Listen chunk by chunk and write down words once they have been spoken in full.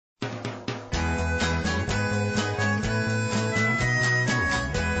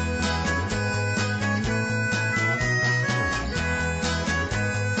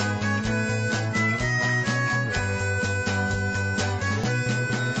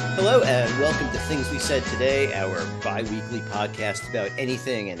Hello and welcome to Things We Said Today, our bi-weekly podcast about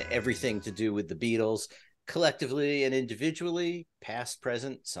anything and everything to do with the Beatles, collectively and individually, past,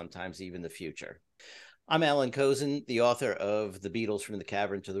 present, sometimes even the future. I'm Allan Kozinn, the author of The Beatles from the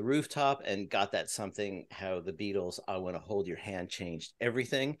Cavern to the Rooftop and Got That Something, How the Beatles, I Want to Hold Your Hand Changed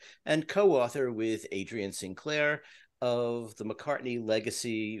Everything, and co-author with Adrian Sinclair of The McCartney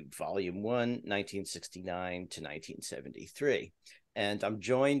Legacy, Volume 1, 1969 to 1973. And I'm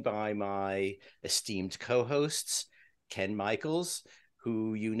joined by my esteemed co-hosts, Ken Michaels,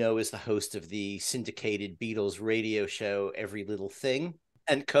 who you know is the host of the syndicated Beatles radio show, Every Little Thing,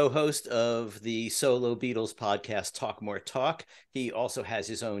 and co-host of the solo Beatles podcast, Talk More Talk. He also has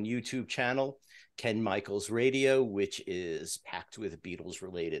his own YouTube channel, Ken Michaels Radio, which is packed with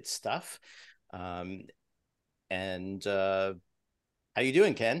Beatles-related stuff. How you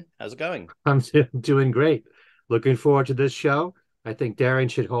doing, Ken? How's it going? I'm doing great. Looking forward to this show. I think Darren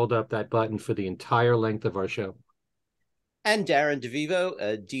should hold up that button for the entire length of our show. And Darren Devivo,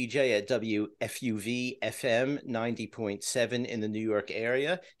 a DJ at WFUV FM 90.7 in the New York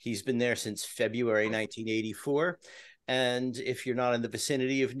area. He's been there since February 1984. And if you're not in the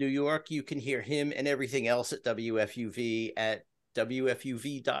vicinity of New York, you can hear him and everything else at WFUV at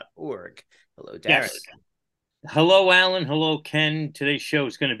WFUV.org. Hello, Darren. Yes. Hello, Allan. Hello, Ken. Today's show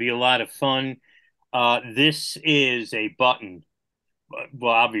is going to be a lot of fun. This is a button.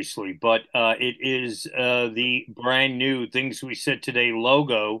 Well, obviously, but it is the brand new Things We Said Today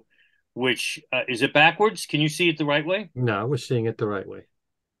logo, which is it backwards? Can you see it the right way? No, we're seeing it the right way.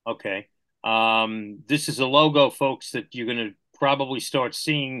 Okay. This is a logo, folks, that you're going to probably start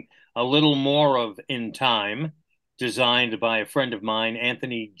seeing a little more of in time, designed by a friend of mine,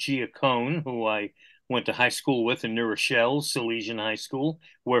 Anthony Giacone, who I went to high school with in New Rochelle, Salesian High School.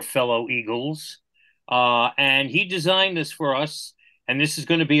 We're fellow Eagles. And he designed this for us. And this is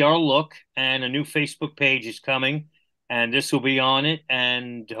going to be our look, and a new Facebook page is coming, and this will be on it.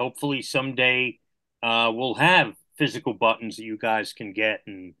 And hopefully someday we'll have physical buttons that you guys can get,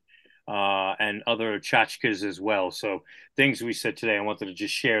 and other tchotchkes as well. So Things We Said Today, I wanted to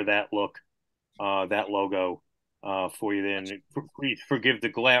just share that look, that logo for you. Then please forgive the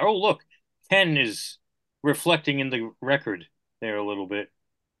glare. Oh, look, Ken is reflecting in the record there a little bit.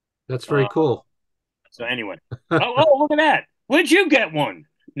 That's very cool. So anyway, oh, look at that. Where'd you get one?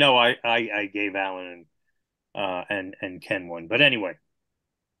 No, I gave Allan and Ken one. But anyway.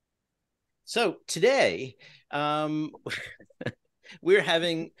 So today, we're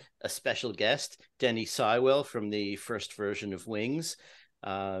having a special guest, Denny Seiwell from the first version of Wings.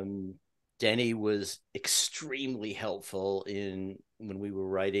 Denny was extremely helpful when we were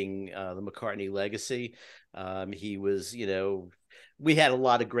writing the McCartney Legacy. He was, we had a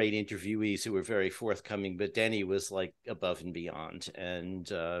lot of great interviewees who were very forthcoming, but Denny was like above and beyond.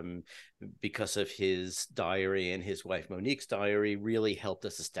 And because of his diary and his wife Monique's diary, really helped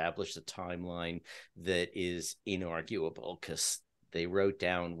us establish the timeline that is inarguable because they wrote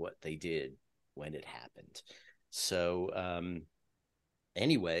down what they did when it happened. So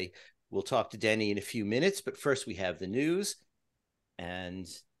anyway, we'll talk to Denny in a few minutes, but first we have the news and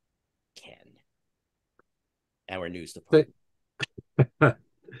Ken, our news department.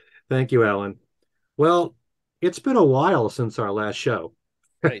 Thank you, Allan. Well, it's been a while since our last show,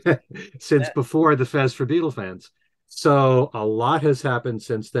 right. Since before the Fez for Beatle fans. So a lot has happened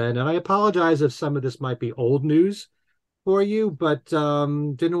since then. And I apologize if some of this might be old news for you, but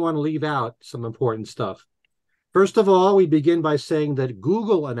didn't want to leave out some important stuff. First of all, we begin by saying that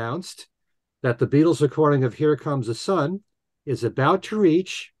Google announced that the Beatles recording of Here Comes the Sun is about to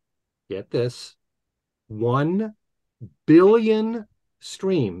reach, get this, 1 billion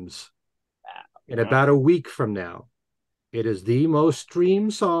streams in about a week from now. It is the most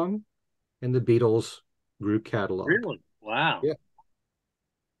streamed song in the Beatles group catalog. Really? Wow. Yeah.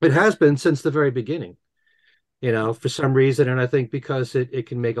 It has been since the very beginning, for some reason. And I think because it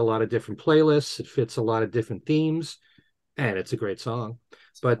can make a lot of different playlists, it fits a lot of different themes, and it's a great song.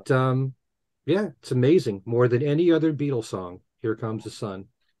 But yeah, it's amazing. More than any other Beatles song, Here Comes the Sun.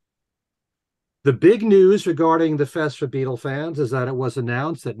 The big news regarding the Fest for Beatle fans is that it was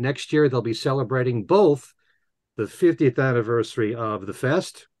announced that next year they'll be celebrating both the 50th anniversary of the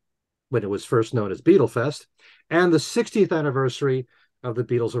Fest, when it was first known as Beatle Fest, and the 60th anniversary of the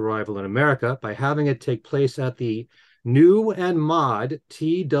Beatles' arrival in America by having it take place at the New and Mod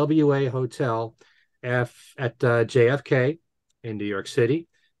TWA Hotel at JFK in New York City.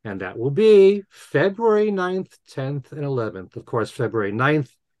 And that will be February 9th, 10th, and 11th. Of course, February 9th,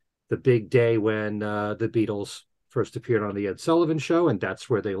 the big day when the Beatles first appeared on the Ed Sullivan Show, and that's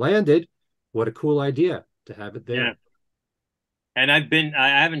where they landed. What a cool idea to have it there. And I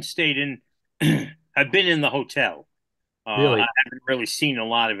haven't stayed in, I've been in the hotel. I Really? haven't really seen a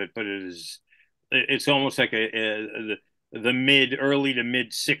lot of it, but it's almost like the early to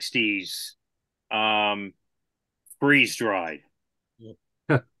mid 60s, um, freeze dried.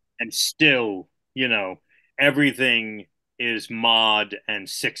 And still, everything is mod and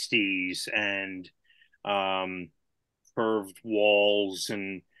 60s and um, curved walls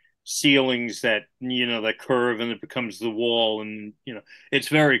and ceilings that curve and it becomes the wall, and it's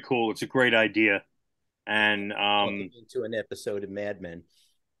very cool. It's a great idea. And Walking into an episode of Mad Men.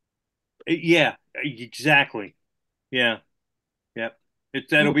 yeah, exactly. Yeah, yeah.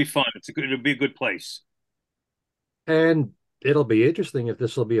 That'll Well, be fun. It'll be a good place. and it'll be interesting if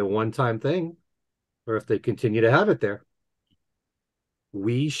this will be a one-time thing or if they continue to have it there.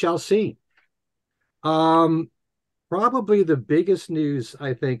 We shall see. Um, Probably the biggest news,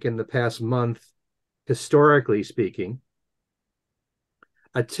 I think, in the past month, historically speaking,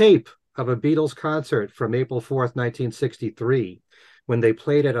 a tape of a Beatles concert from April 4th, 1963, when they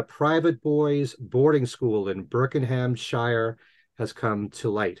played at a private boys' boarding school in Buckinghamshire, has come to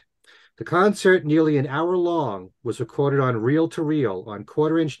light. The concert, nearly an hour long, was recorded on reel to reel on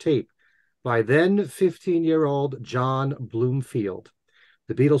quarter-inch tape by then 15-year-old John Bloomfield.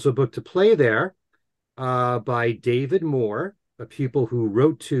 The Beatles were booked to play there by David Moore, a pupil who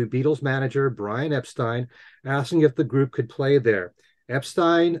wrote to Beatles manager Brian Epstein asking if the group could play there.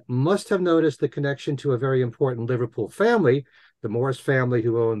 Epstein must have noticed the connection to a very important Liverpool family, the Morris family,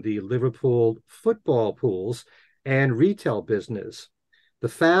 who owned the Liverpool football pools and retail business. The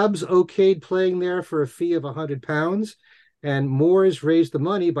Fabs okayed playing there for a fee of £100, and Moores raised the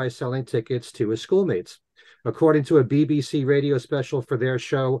money by selling tickets to his schoolmates. According to a BBC radio special for their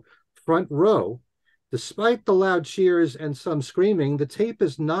show Front Row, despite the loud cheers and some screaming, the tape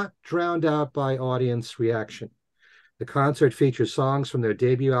is not drowned out by audience reaction. The concert features songs from their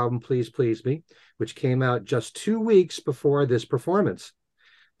debut album, Please Please Me, which came out just 2 weeks before this performance.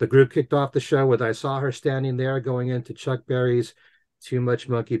 The group kicked off the show with I Saw Her Standing There going into Chuck Berry's Too Much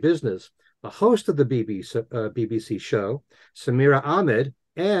Monkey Business. The host of the BBC show, Samira Ahmed,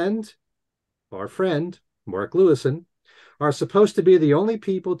 and our friend, Mark Lewison, are supposed to be the only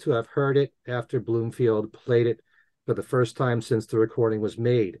people to have heard it after Bloomfield played it for the first time since the recording was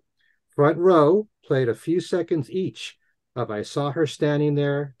made. Front Row played a few seconds each of I Saw Her Standing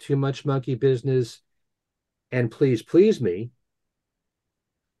There, Too Much Monkey Business, and Please Please Me.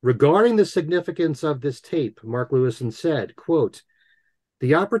 Regarding the significance of this tape, Mark Lewison said, quote,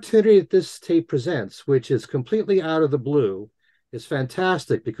 "The opportunity that this tape presents, which is completely out of the blue, is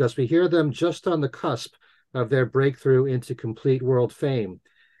fantastic because we hear them just on the cusp of their breakthrough into complete world fame.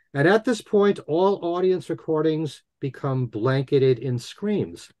 And at this point, all audience recordings become blanketed in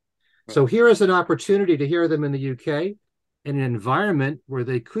screams. So here is an opportunity to hear them in the UK in an environment where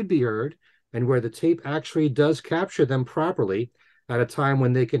they could be heard and where the tape actually does capture them properly at a time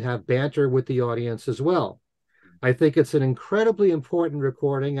when they can have banter with the audience as well. I think it's an incredibly important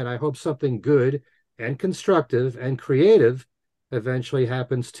recording, and I hope something good and constructive and creative eventually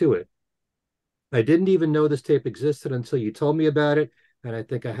happens to it. I didn't even know this tape existed until you told me about it, and I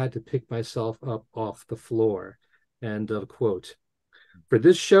think I had to pick myself up off the floor." End of quote. For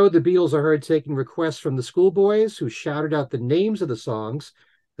this show, the Beatles are heard taking requests from the schoolboys who shouted out the names of the songs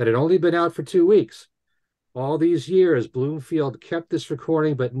that had only been out for 2 weeks. All these years, Bloomfield kept this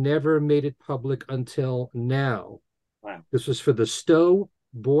recording but never made it public until now. Wow. This was for the Stowe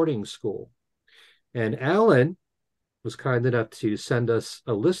boarding school. And Allan was kind enough to send us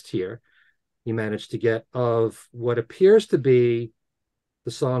a list here he managed to get of what appears to be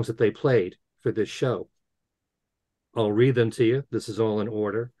the songs that they played for this show. I'll read them to you. This is all in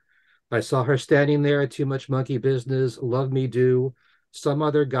order. I Saw Her Standing There, Too Much Monkey Business, Love Me Do, Some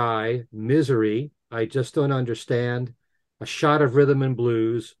Other Guy, Misery, I Just Don't Understand, A Shot of Rhythm and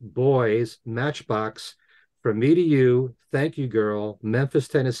Blues, Boys, Matchbox, From Me to You, Thank You Girl, Memphis,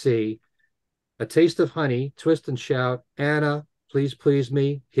 Tennessee, A Taste of Honey, Twist and Shout, Anna, Please Please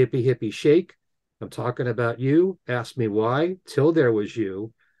Me, Hippie Hippie Shake, I'm Talking About You, Ask Me Why, Till There Was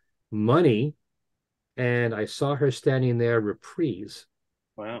You, Money, and I Saw Her Standing There, Reprise.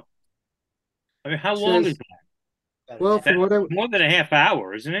 Wow. I mean, how long is Says, well, that? from what I, More than a half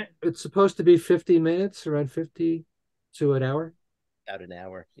hour, isn't it? it's supposed to be 50 minutes, around 50 to an hour. About an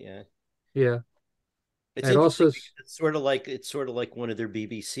hour, yeah. Yeah. It's And interesting. also, It's sort of like one of their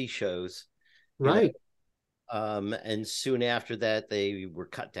BBC shows, you know. right. And soon after that, they were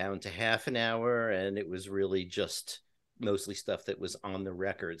cut down to half an hour, and it was really just mostly stuff that was on the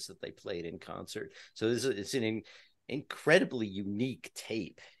records that they played in concert. So it's an incredibly unique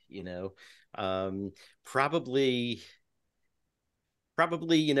tape, you know. Probably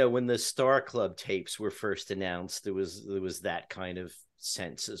probably, you know, when the Star Club tapes were first announced, there was that kind of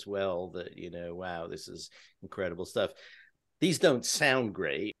sense as well that, you know, wow, this is incredible stuff. These don't sound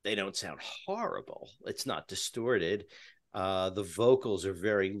great. They don't sound horrible. It's not distorted. The vocals are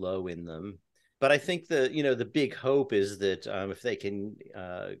very low in them. But I think the big hope is that if they can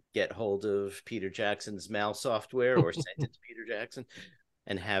get hold of Peter Jackson's Mal software or send it to Peter Jackson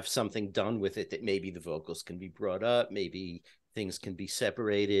and have something done with it, that maybe the vocals can be brought up, maybe things can be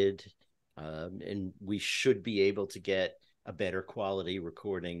separated, and we should be able to get a better quality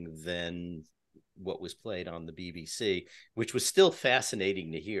recording than what was played on the BBC, which was still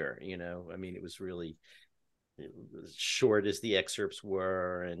fascinating to hear. You know, I mean, it was really as short as the excerpts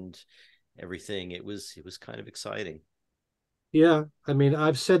were and everything. It was kind of exciting. Yeah, I mean,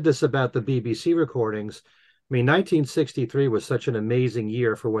 I've said this about the BBC recordings. I mean, 1963 was such an amazing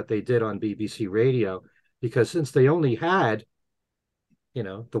year for what they did on BBC Radio, because since they only had, you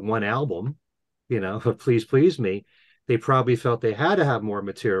know, the one album, you know, of Please Please Me, they probably felt they had to have more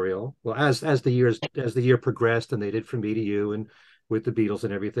material. Well, as the year progressed, and they did From Me to You and with the Beatles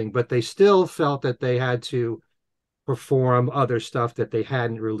and everything, but they still felt that they had to perform other stuff that they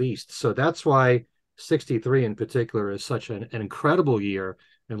hadn't released. So that's why 63 in particular is such an incredible year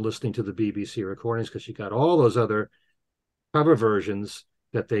in listening to the BBC recordings, because you got all those other cover versions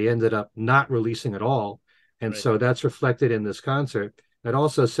that they ended up not releasing at all. And Right. So that's reflected in this concert. It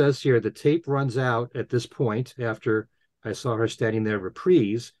also says here the tape runs out at this point after I saw her standing there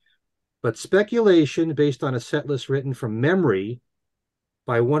reprise, but speculation based on a set list written from memory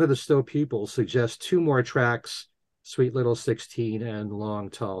by one of the Stowe pupils suggests two more tracks, Sweet Little 16 and Long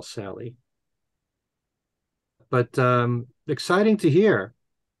Tall Sally. But exciting to hear.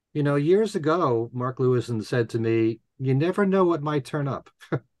 You know, years ago, Mark Lewison said to me, you never know what might turn up.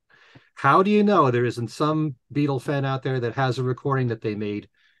 How do you know there isn't some Beatle fan out there that has a recording that they made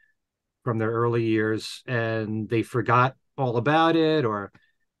from their early years and they forgot all about it, or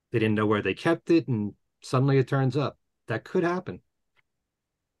they didn't know where they kept it and suddenly it turns up? That could happen.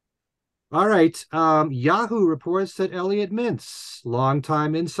 All right. Yahoo reports that Elliot Mintz,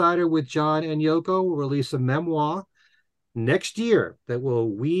 longtime insider with John and Yoko, will release a memoir next year that will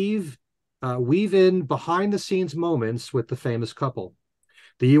weave in behind-the-scenes moments with the famous couple.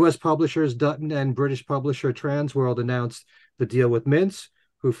 The U.S. publishers Dutton and British publisher Transworld announced the deal with Mintz,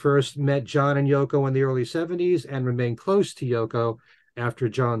 who first met John and Yoko in the early 70s and remained close to Yoko after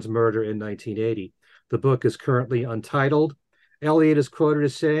John's murder in 1980. The book is currently untitled. Elliot is quoted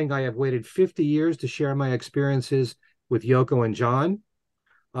as saying, I have waited 50 years to share my experiences with Yoko and John.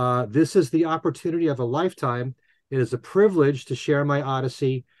 This is the opportunity of a lifetime. It is a privilege to share my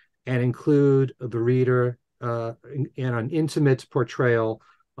odyssey and include the reader in an intimate portrayal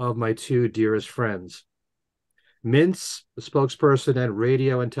of my two dearest friends. Mintz, the spokesperson and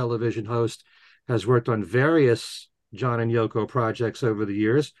radio and television host, has worked on various John and Yoko projects over the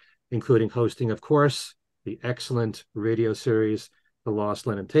years, including hosting, of course, the excellent radio series, The Lost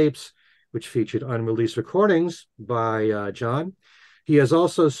Lennon Tapes, which featured unreleased recordings by John. He has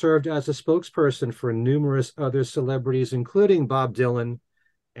also served as a spokesperson for numerous other celebrities, including Bob Dylan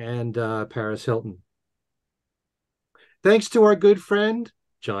and Paris Hilton. Thanks to our good friend,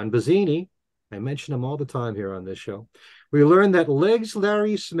 John Bazzini, I mention him all the time here on this show, we learned that Legs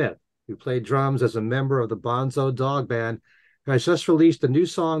Larry Smith, who played drums as a member of the Bonzo Dog Band, has just released a new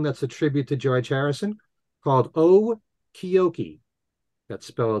song that's a tribute to George Harrison called O Keoki. That's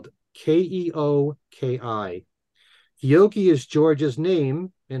spelled Keoki. Keoki is George's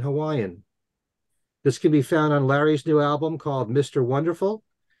name in Hawaiian. This can be found on Larry's new album called Mr. Wonderful.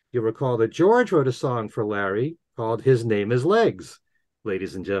 You'll recall that George wrote a song for Larry called His Name is Legs,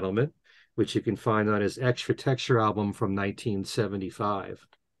 ladies and gentlemen, which you can find on his Extra Texture album from 1975.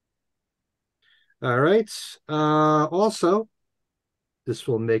 All right. Also, this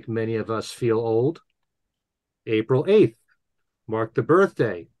will make many of us feel old. April 8th marked the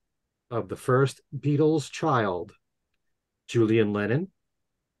birthday of the first Beatles child, Julian Lennon,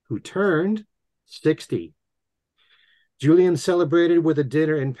 who turned 60. Julian celebrated with a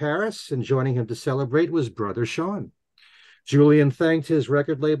dinner in Paris, and joining him to celebrate was brother Sean. Julian thanked his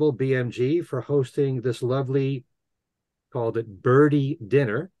record label BMG for hosting this lovely, called it Birdie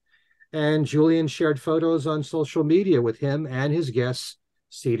Dinner, and Julian shared photos on social media with him and his guests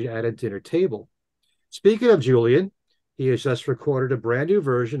seated at a dinner table. Speaking of Julian, he has just recorded a brand new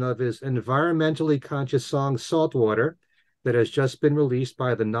version of his environmentally conscious song Saltwater that has just been released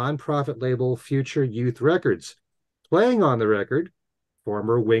by the nonprofit label Future Youth Records. Playing on the record,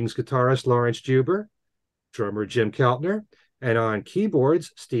 former Wings guitarist Lawrence Juber, drummer Jim Keltner, and on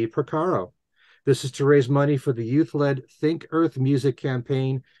keyboards, Steve Porcaro. This is to raise money for the youth-led Think Earth Music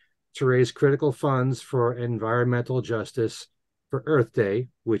campaign to raise critical funds for environmental justice for Earth Day,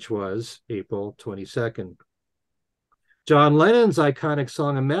 which was April 22nd. John Lennon's iconic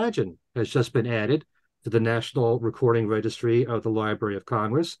song Imagine has just been added to the National Recording Registry of the Library of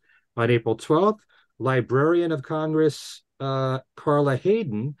Congress. On April 12th, Librarian of Congress Carla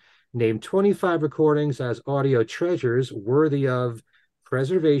Hayden named 25 recordings as audio treasures worthy of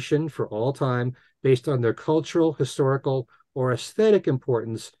preservation for all time based on their cultural, historical, or aesthetic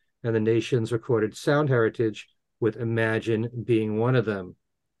importance and the nation's recorded sound heritage, with Imagine being one of them.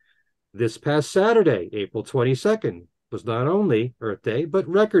 This past Saturday, April 22nd, was not only Earth Day, but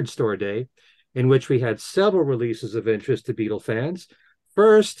Record Store Day, in which we had several releases of interest to Beatle fans.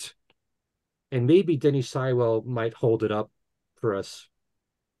 First, and maybe Denny Seiwell might hold it up for us,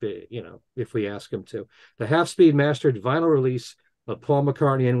 if we ask him to, the half-speed mastered vinyl release of Paul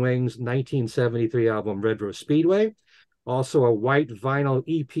McCartney and Wings' 1973 album Red Rose Speedway. Also a white vinyl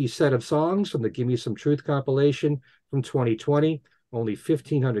EP set of songs from the Gimme Some Truth compilation from 2020. Only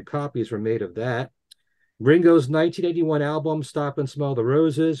 1,500 copies were made of that. Ringo's 1981 album Stop and Smell the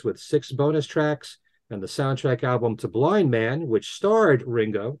Roses with 6 bonus tracks, and the soundtrack album to Blind Man, which starred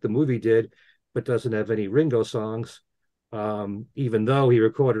Ringo, the movie did, but doesn't have any Ringo songs, even though he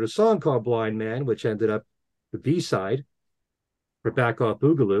recorded a song called Blind Man, which ended up the B-side for Back Off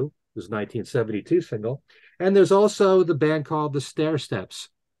Boogaloo, his 1972 single. And there's also the band called the Stairsteps,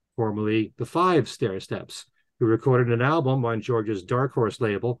 formerly the Five Stairsteps, who recorded an album on George's Dark Horse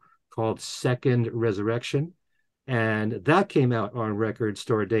label called Second Resurrection. And that came out on Record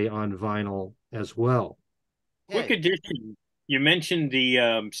Store Day on vinyl as well. Quick addition. You mentioned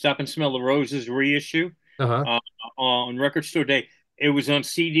the Stop and Smell the Roses reissue on Record Store Day. It was on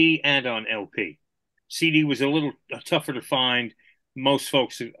CD and on LP. CD was a little tougher to find. Most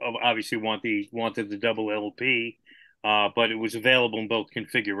folks obviously wanted the double LP, but it was available in both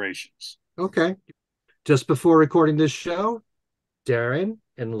configurations. Okay. Just before recording this show, Darren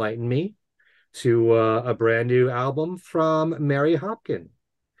enlightened me to a brand new album from Mary Hopkin,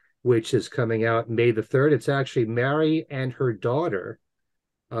 which is coming out May the 3rd. It's actually Mary and her daughter,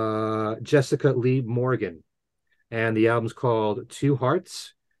 Jessica Lee Morgan. And the album's called Two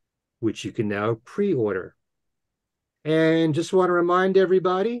Hearts, which you can now pre-order. And just want to remind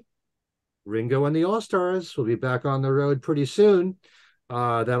everybody, Ringo and the All-Stars will be back on the road pretty soon.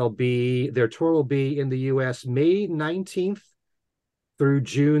 Their tour will be in the U.S. May 19th through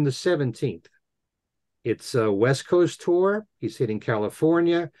June the 17th. It's a West Coast tour. He's hitting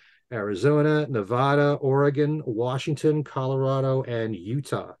California, Arizona, Nevada, Oregon, Washington, Colorado, and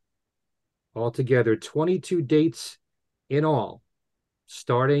Utah. Altogether, 22 dates in all,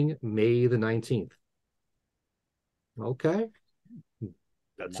 starting May the 19th. Okay.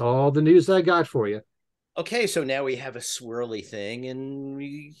 That's all the news I got for you. Okay, so now we have a swirly thing and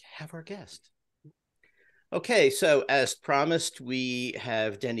we have our guest. Okay, so as promised, we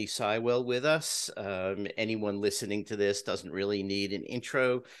have Denny Seiwell with us. Anyone listening to this doesn't really need an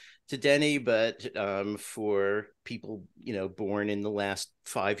intro to Denny, but for people, born in the last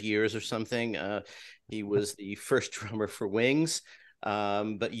 5 years or something, he was the first drummer for Wings.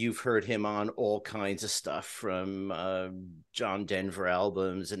 But you've heard him on all kinds of stuff, from John Denver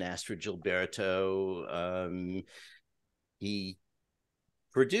albums and Astrid Gilberto. He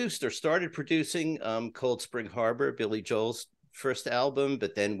produced or started producing Cold Spring Harbor, Billy Joel's first album,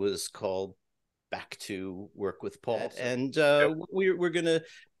 but then was called back to work with Paul. And we're going to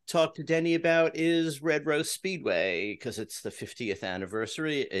talk to Denny about is Red Rose Speedway, because it's the 50th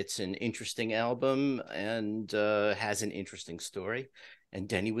anniversary. It's an interesting album and has an interesting story, and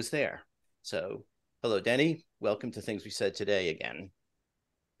Denny was there. So hello, Denny. Welcome to Things We Said Today again.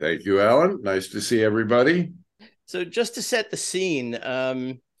 Thank you, Allan. Nice to see everybody. So just to set the scene,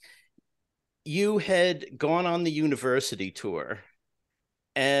 you had gone on the university tour,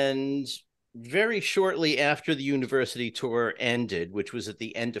 and very shortly after the university tour ended, which was at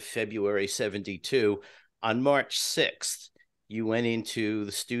the end of February 72, on March 6th, you went into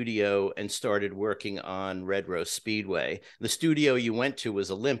the studio and started working on Red Rose Speedway. The studio you went to was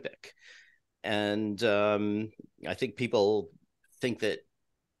Olympic. And I think people think that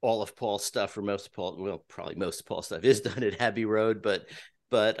all of Paul's stuff, or most of Paul, well, probably most of Paul's stuff is done at Abbey Road, but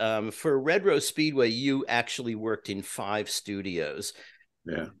for Red Rose Speedway, you actually worked in 5 studios.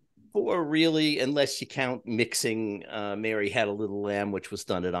 Yeah. 4 really, unless you count mixing Mary Had a Little Lamb, which was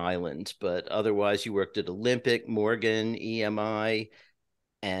done at Island. But otherwise, you worked at Olympic, Morgan, EMI,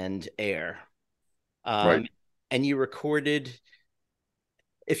 and Air. Right. And you recorded,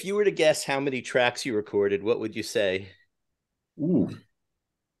 if you were to guess how many tracks you recorded, what would you say? Ooh.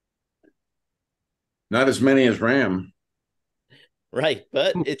 Not as many as Ram. Right,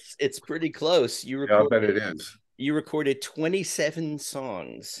 but it's pretty close. Yeah, I bet it is. You recorded 27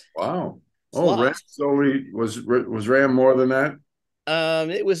 songs. Wow. It's Oh, Ram's only was Ram more than that?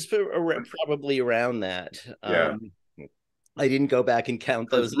 It was probably around that. Yeah. I didn't go back and count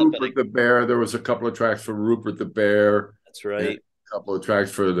those. Rupert the Bear. There was a couple of tracks for Rupert the Bear. That's right. A couple of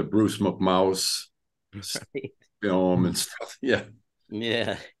tracks for the Bruce McMouse right. film and stuff. Yeah.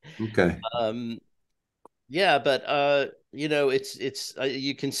 Yeah. Okay. Yeah, but it's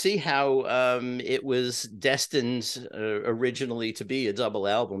you can see how it was destined originally to be a double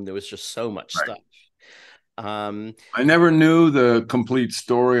album. There was just so much stuff. I never knew the complete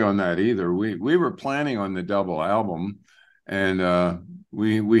story on that either. We were planning on the double album, and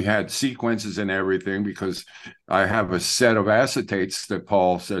we had sequences and everything, because I have a set of acetates that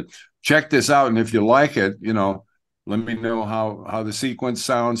Paul said, check this out, and if you like it, let me know how the sequence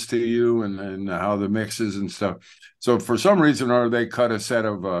sounds to you, and how the mixes and stuff. So for some reason or they cut a set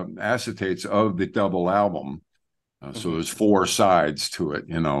of acetates of the double album. So there's 4 sides to it,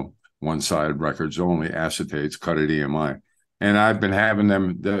 one side records only, acetates cut at EMI. And I've been having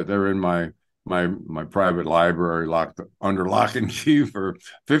them, they're in my private library, under lock and key for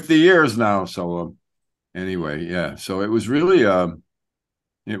 50 years now. So anyway, yeah. So it was really,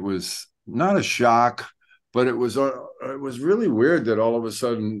 it was not a shock, but it was really weird that all of a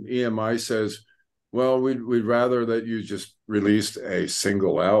sudden EMI says, well, we'd rather that you just released a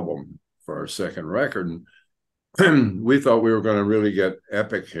single album for our second record. And we thought we were going to really get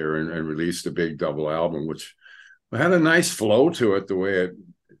epic here and release the big double album, which had a nice flow to it, the way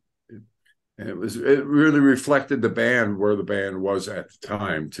it really reflected the band, where the band was at the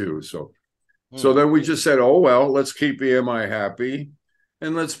time too. So then we just said, oh, well, let's keep EMI happy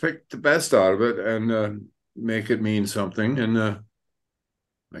and let's pick the best out of it and make it mean something. And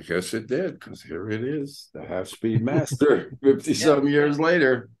I guess it did, because here it is, the Half-Speed Master 50-some years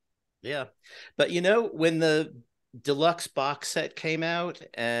later. Yeah. But when the deluxe box set came out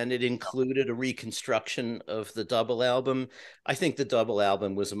and it included a reconstruction of the double album, I think the double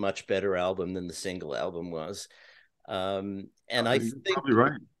album was a much better album than the single album was. And I think probably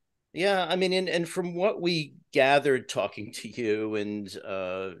right. Yeah, I mean, and from what we gathered talking to you and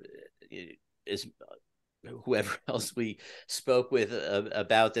is whoever else we spoke with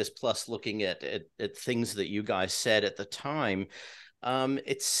about this, plus looking at things that you guys said at the time,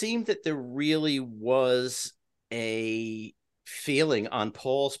 it seemed that there really was a feeling on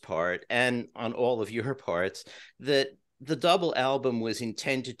Paul's part and on all of your parts that the double album was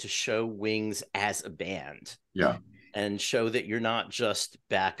intended to show Wings as a band. Yeah. And show that you're not just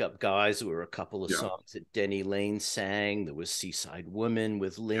backup guys. There were a couple of songs that Denny Lane sang. There was Seaside Woman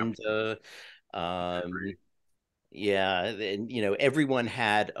with Linda. Yeah, and everyone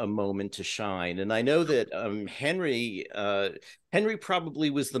had a moment to shine. And I know that Henry probably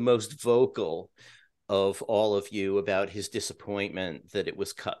was the most vocal of all of you about his disappointment that it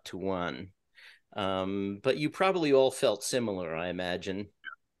was cut to 1. But you probably all felt similar, I imagine.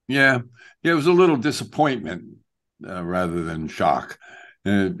 Yeah, it was a little disappointment rather than shock.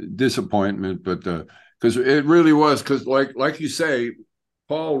 Disappointment, but because it really was, because like you say,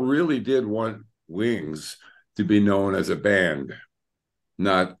 Paul really did want Wings to be known as a band,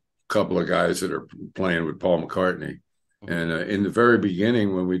 not a couple of guys that are playing with Paul McCartney. And in the very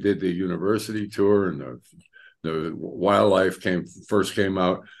beginning, when we did the university tour and the Wildlife first came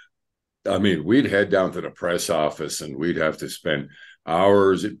out, I mean, we'd head down to the press office and we'd have to spend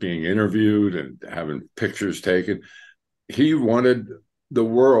hours being interviewed and having pictures taken. He wanted the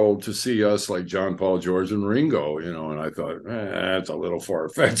world to see us like John, Paul, George, and Ringo, and I thought, that's a little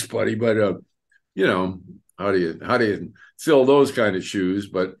far-fetched, buddy, but how do you fill those kind of shoes?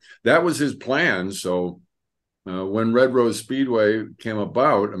 But that was his plan. So when Red Rose Speedway came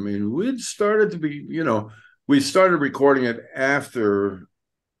about, I mean, we'd started to be, we started recording it after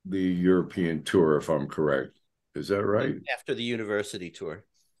the European tour, if I'm correct. Is that right? After the university tour.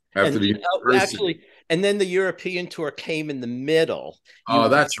 Actually, and then the European tour came in the middle.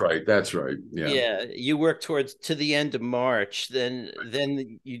 That's right. That's right. Yeah. Yeah. You worked to the end of March. Then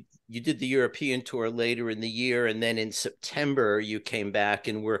you did the European tour later in the year, and then in September you came back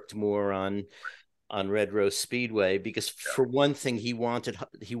and worked more on Red Rose Speedway, because for one thing he wanted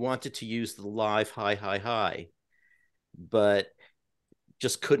to use the live Hi Hi Hi, but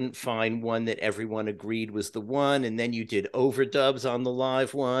just couldn't find one that everyone agreed was the one. And then you did overdubs on the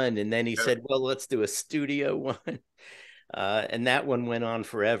live one. And then he said, well, let's do a studio one. And that one went on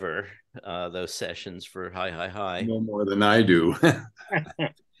forever, those sessions for Hi Hi Hi. No more than I do.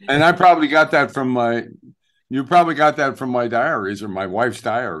 And I probably got that from You probably got that from my diaries or my wife's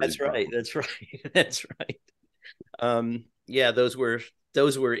diaries. That's right. That's right. That's right. Yeah, those were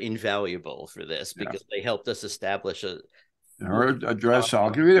invaluable for this because they helped us establish her address. I'll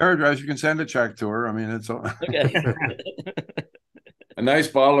give you her address. You can send a check to her. I mean, it's all okay. A nice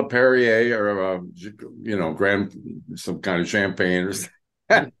bottle of Perrier or grand some kind of champagne or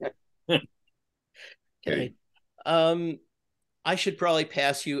something. Okay. I should probably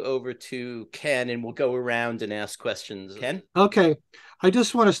pass you over to Ken and we'll go around and ask questions. Ken? Okay. I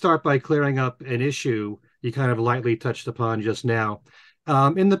just want to start by clearing up an issue you kind of lightly touched upon just now.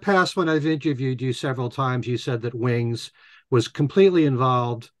 In the past, when I've interviewed you several times, you said that Wings was completely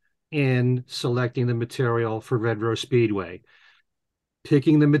involved in selecting the material for Red Rose Speedway,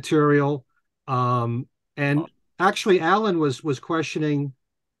 picking the material. And actually, Allan was questioning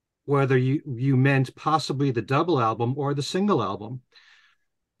whether you meant possibly the double album or the single album,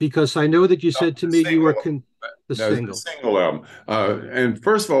 because I know that you said to me you were the single album. And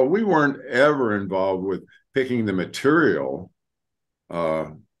first of all, we weren't ever involved with picking the material.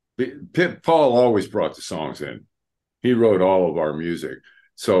 Paul always brought the songs in. He wrote all of our music.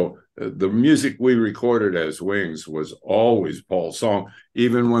 So the music we recorded as Wings was always Paul's song.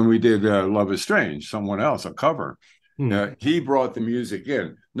 Even when we did Love is Strange, someone else, a cover. He brought the music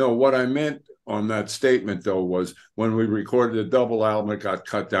in. No, what I meant on that statement, though, was when we recorded the double album, it got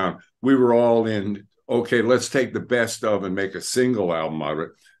cut down. We were all in, okay, let's take the best of and make a single album out of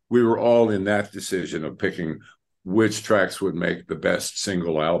it. We were all in that decision of picking which tracks would make the best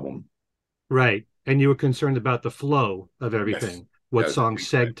single album. Right. And you were concerned about the flow of everything, yes. What songs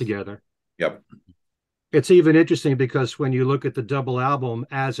seg together. Yep. It's even interesting because when you look at the double album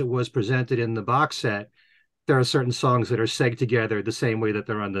as it was presented in the box set, there are certain songs that are segged together the same way that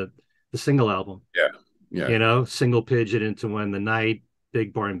they're on the single album. Yeah. Single Pigeon into When the Night,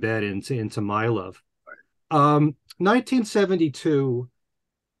 Big Barn Bed into My Love. 1972,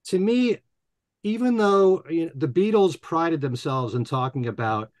 to me, even though the Beatles prided themselves in talking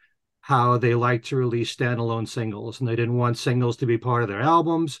about how they like to release standalone singles and they didn't want singles to be part of their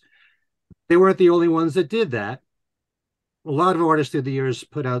albums, they weren't the only ones that did that. A lot of artists through the years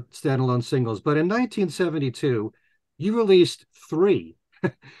put out standalone singles, but in 1972, you released 3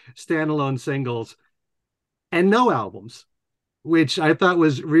 standalone singles and no albums, which I thought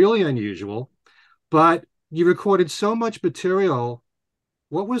was really unusual. But you recorded so much material.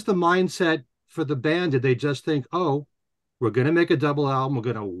 What was the mindset for the band? Did they just think, oh, we're going to make a double album, we're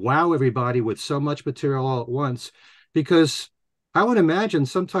going to wow everybody with so much material all at once? Because I would imagine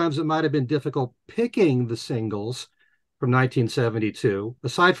sometimes it might have been difficult picking the singles from 1972,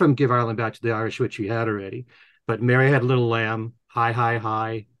 aside from Give Ireland Back to the Irish, which you had already. But Mary Had a Little Lamb, High, High,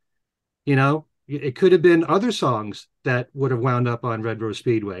 High. It could have been other songs that would have wound up on Red Rose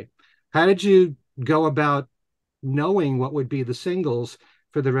Speedway. How did you go about knowing what would be the singles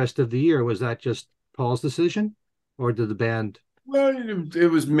for the rest of the year? Was that just Paul's decision, or did the band? Well,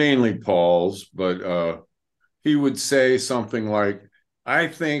 it was mainly Paul's, but he would say something like, I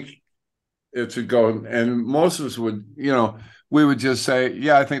think it should go, and most of us would, we would just say,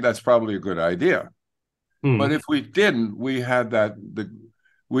 yeah, I think that's probably a good idea. But if we didn't, we had that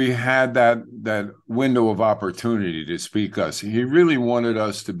window of opportunity to speak us. He really wanted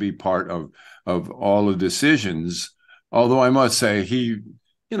us to be part of all the decisions. Although I must say, he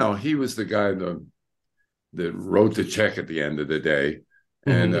was the guy that wrote the check at the end of the day,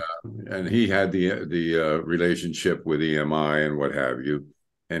 and he had the relationship with EMI and what have you.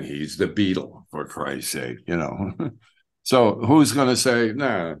 And he's the Beatle, for Christ's sake, So who's going to say,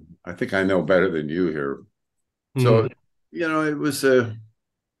 nah, I think I know better than you here. So, it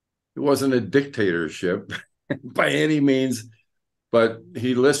wasn't a dictatorship by any means, but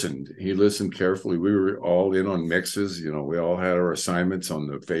he listened. He listened carefully. We were all in on mixes. We all had our assignments on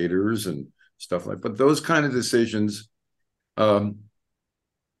the faders and stuff like that. But those kind of decisions,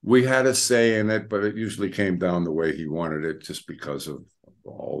 we had a say in it, but it usually came down the way he wanted it just because of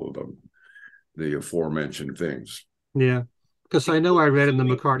all of the aforementioned things. Yeah, because I know I read in the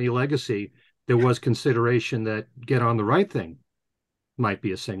McCartney Legacy, there was consideration that Get on the Right Thing might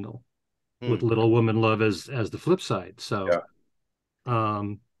be a single with Little Woman Love as the flip side. So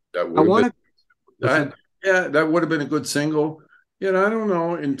that would have been a good single. I don't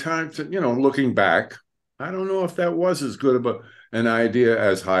know, in time to, looking back, I don't know if that was as good of an idea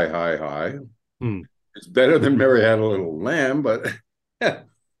as High, High, High. It's better than Mary Had a Little Lamb, but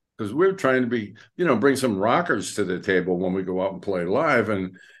because we're trying to bring some rockers to the table when we go out and play live.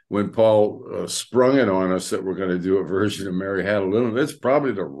 And when Paul sprung it on us that we're going to do a version of Mary Had a Little, it's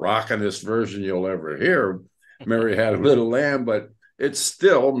probably the rockinest version you'll ever hear, Mary Had a Little Lamb, but it's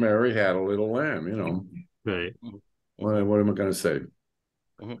still Mary Had a Little Lamb, Right. What am I going to say?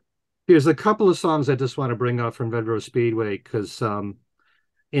 Here's a couple of songs I just want to bring up from Red Rose Speedway because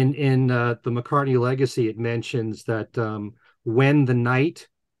in the McCartney Legacy it mentions that When the Night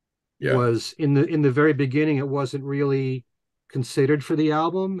was in the very beginning, it wasn't really considered for the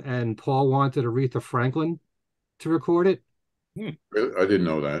album, and Paul wanted Aretha Franklin to record it. I didn't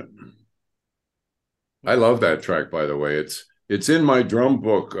know that. I love that track, by the way. It's in my drum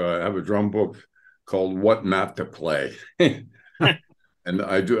book. I have a drum book called What Not to Play. And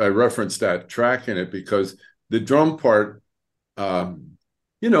I reference that track in it because the drum part, when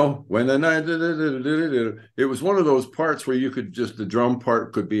the night, it was one of those parts where you could the drum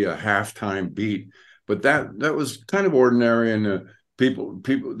part could be a halftime beat, but that was kind of ordinary, and people,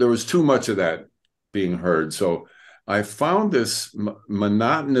 there was too much of that being heard. So I found this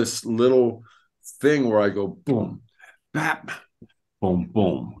monotonous little thing where I go boom, bap, boom,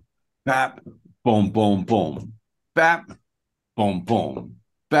 boom, bap, boom, boom, boom, bap, boom, boom,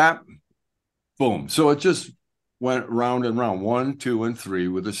 bap, boom. So it just went round and round, 1, 2, and 3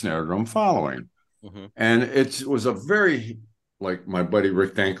 with the snare drum following. And it was a very, like my buddy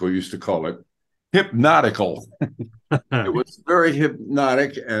Rick Danko used to call it, hypnotical. It was very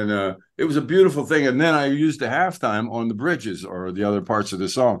hypnotic, and it was a beautiful thing. And then I used the halftime on the bridges or the other parts of the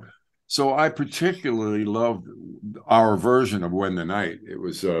song. So I particularly loved our version of When the Night. It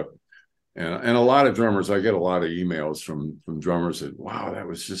was and a lot of drummers, I get a lot of emails from drummers that, wow, that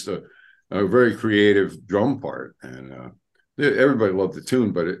was just a very creative drum part. And everybody loved the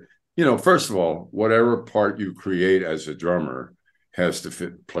tune. But, first of all, whatever part you create as a drummer has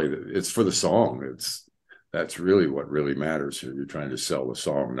to it's for the song. That's really what really matters here. You're trying to sell the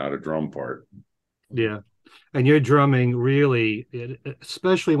song, not a drum part. Yeah. And your drumming really,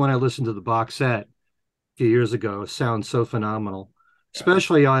 especially when I listened to the box set a few years ago, sounds so phenomenal,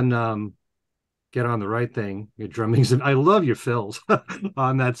 especially on Get on the Right Thing. Your drumming's, I love your fills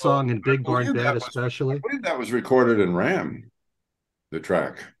on that song, and Big Barn Bed especially. I believe that was recorded in Ram, the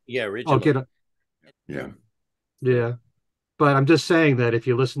track. Yeah, originally. Yeah. But I'm just saying that if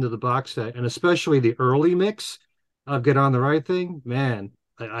you listen to the box set, and especially the early mix of Get on the Right Thing, man,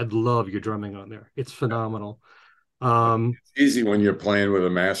 I'd love your drumming on there. It's phenomenal. It's easy when you're playing with a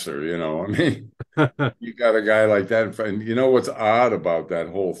master, I mean, you got a guy like that. And you know what's odd about that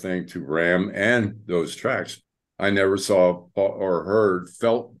whole thing to Ram and those tracks? I never saw or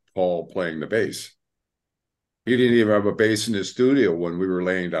felt Paul playing the bass. He didn't even have a bass in his studio when we were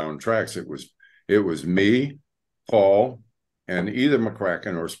laying down tracks. It was me, Paul, and either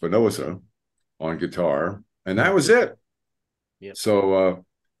McCracken or Spinoza on guitar, and that was it. Yep. So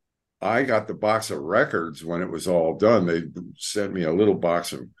I got the box of records when it was all done. They sent me a little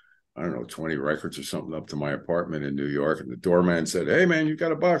box of, 20 records or something up to my apartment in New York. And the doorman said, "Hey, man, you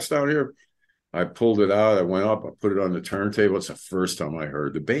got a box down here." I pulled it out. I went up. I put it on the turntable. It's the first time I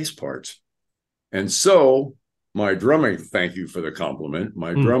heard the bass parts. And so my drumming, thank you for the compliment,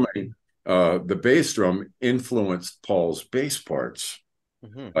 my drumming, the bass drum influenced Paul's bass parts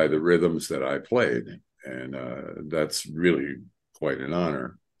by the rhythms that I played. And that's really quite an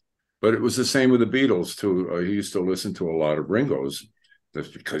honor. But it was the same with the Beatles, too. He used to listen to a lot of Ringo's. That's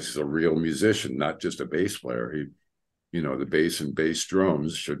because he's a real musician, not just a bass player. The bass and bass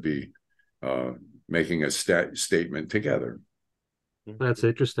drums should be making a statement together. That's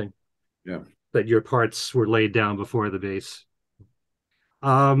interesting. Yeah. That your parts were laid down before the bass.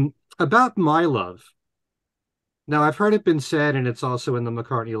 About My Love. Now, I've heard it been said, and it's also in the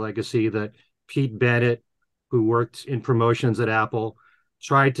McCartney Legacy, that Pete Bennett, who worked in promotions at Apple,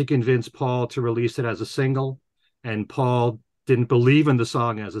 tried to convince Paul to release it as a single, and Paul didn't believe in the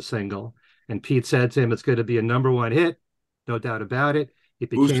song as a single. And Pete said to him, "It's going to be a number 1 hit, no doubt about it." It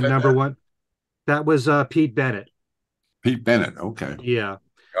became number 1. That was Pete Bennett. Pete Bennett, okay. Yeah.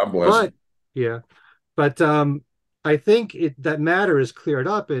 God bless him. Yeah. But I think that matter is cleared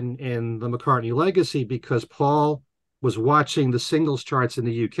up in the McCartney Legacy because Paul was watching the singles charts in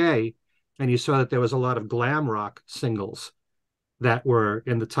the UK, and he saw that there was a lot of glam rock singles that were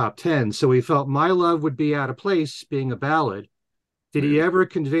in the top 10. So he felt My Love would be out of place being a ballad. Did he ever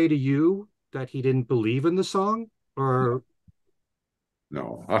convey to you that he didn't believe in the song? Or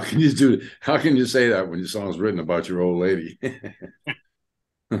no? How can you say that when your song's written about your old lady?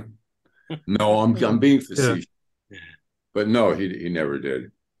 No, I'm being facetious. Yeah. But no, he never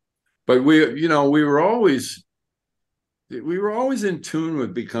did. But we were always in tune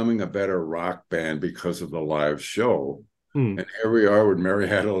with becoming a better rock band because of the live show. And here we are with Mary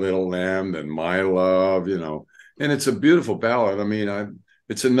Had a Little Lamb and My Love, and it's a beautiful ballad. I mean,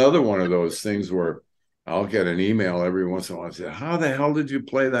 it's another one of those things where I'll get an email every once in a while and say, how the hell did you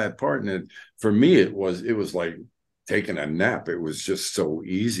play that part? And for me, it was like taking a nap. It was just so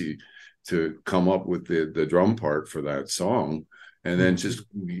easy to come up with the drum part for that song, and then just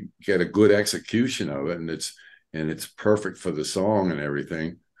get a good execution of it. And it's perfect for the song and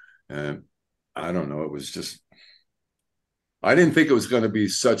everything. And I don't know, it was just, I didn't think it was going to be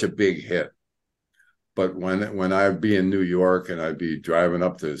such a big hit. But when I'd be in New York and I'd be driving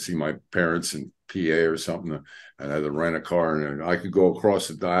up to see my parents in PA or something, and I had to rent a car, and I could go across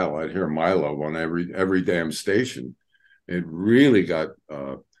the dial, I'd hear Milo on every damn station. It really got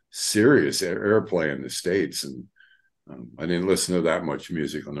serious airplay in the States, and I didn't listen to that much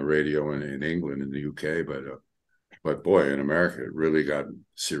music on the radio in England and the UK, but boy, in America, it really got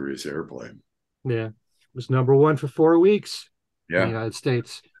serious airplay. Yeah, it was #1 for 4 weeks in the United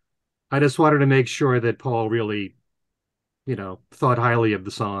States. I just wanted to make sure that Paul really, thought highly of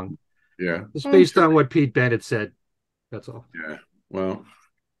the song. Yeah. It's based on what Pete Bennett said. That's all. Yeah. Well.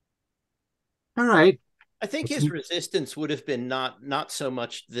 All right. I think his resistance would have been not so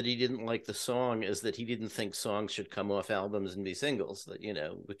much that he didn't like the song as that he didn't think songs should come off albums and be singles, that,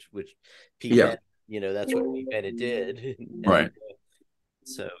 which Pete Bennett, that's what Pete Bennett did. Right.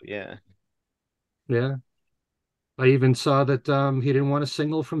 So, yeah. Yeah. I even saw that he didn't want a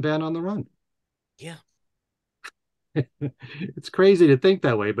single from Band on the Run. Yeah. It's crazy to think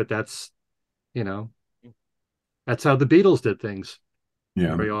that way, but that's how the Beatles did things.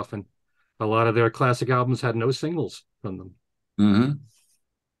 Yeah. Very often. A lot of their classic albums had no singles from them.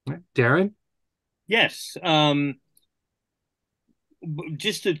 Mm-hmm. Darren? Yes.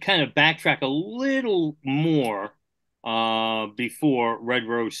 Just to kind of backtrack a little more before Red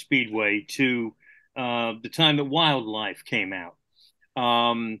Rose Speedway to the time that Wildlife came out.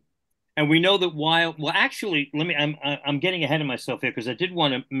 And we know that actually, I'm getting ahead of myself here because I did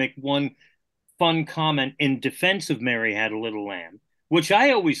want to make one fun comment in defense of Mary Had a Little Lamb, which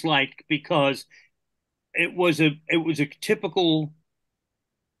I always liked because it was a typical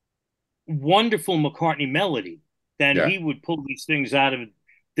wonderful McCartney melody. Then he would pull these things out of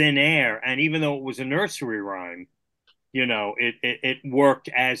thin air, and even though it was a nursery rhyme, it worked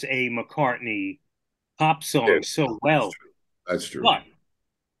as a McCartney pop song so well. That's true. But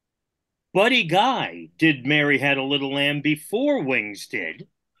Buddy Guy did Mary Had a Little Lamb before Wings did.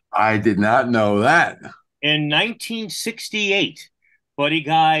 I did not know that. In 1968, Buddy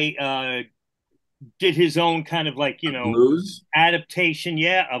Guy did his own kind of blues adaptation,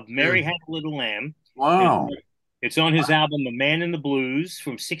 of Mary Had a Little Lamb. Wow. It's on his album A Man in the Blues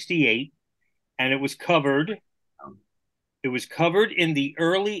from 68, and it was covered. It was covered in the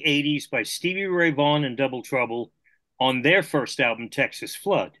early 80s by Stevie Ray Vaughan and Double Trouble on their first album, Texas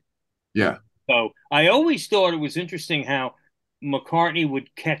Flood. Yeah. So I always thought it was interesting how McCartney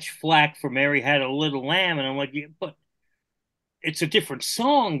would catch flack for Mary Had a Little Lamb. And I'm like, yeah, but it's a different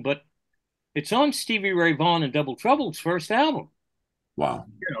song, but it's on Stevie Ray Vaughan and Double Trouble's first album. Wow.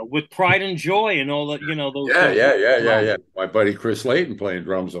 With Pride and Joy and all that, those. Yeah. My buddy Chris Layton playing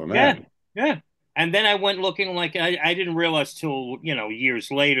drums on that. Yeah. And then I went looking I didn't realize till, years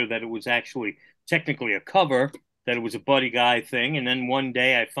later that it was actually technically a cover, that it was a Buddy Guy thing. And then one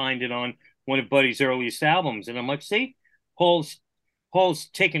day I find it on one of Buddy's earliest albums. And I'm like, see, Paul's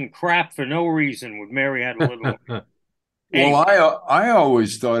taking crap for no reason with Mary Had a Little. Well, I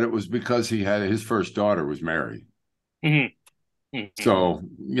always thought it was because his first daughter was Mary. Mm-hmm. Mm-hmm. So,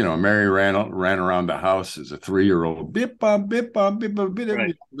 Mary ran around the house as a 3-year-old, bip, bop, bip, bop, bip, bop, bip,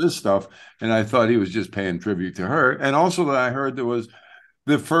 right. This stuff. And I thought he was just paying tribute to her. And also that I heard there was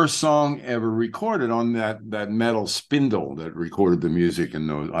the first song ever recorded on that metal spindle that recorded the music in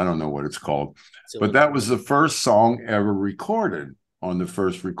those. I don't know what it's called, but that was the first song ever recorded on the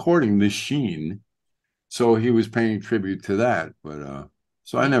first recording machine. So he was paying tribute to that. But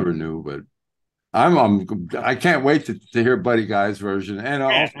so I never knew, but I can't wait to hear Buddy Guy's version and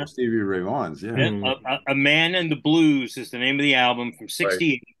also Stevie Ray Vaughan's. Yeah. A Man in the Blues is the name of the album from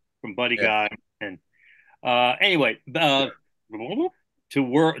 68 from Buddy Guy. And anyway, to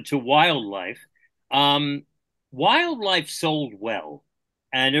Wildlife. Wildlife sold well,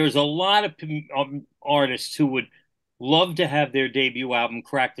 and there's a lot of artists who would love to have their debut album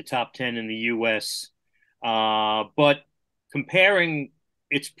crack the top 10 in the U.S. But comparing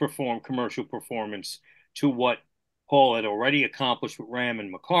its commercial performance to what Paul had already accomplished with Ram and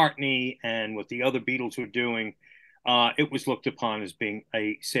McCartney and what the other Beatles were doing, it was looked upon as being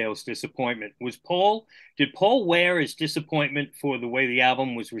a sales disappointment. Did Paul wear his disappointment for the way the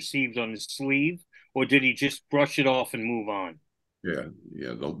album was received on his sleeve, or did he just brush it off and move on? Yeah,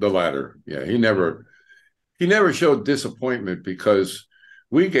 the latter. Yeah, he never showed disappointment because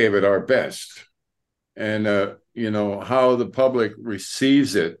we gave it our best. And how the public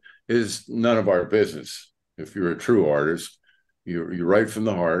receives it is none of our business. If you're a true artist, you write from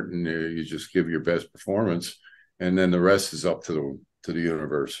the heart, and you just give your best performance, and then the rest is up to the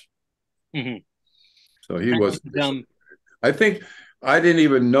universe. Mm-hmm. So he wasn't. I think I didn't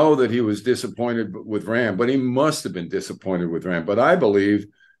even know that he was disappointed with Ram, but he must have been disappointed with Ram. But I believe,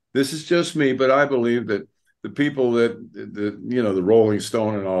 this is just me, but I believe that the people the Rolling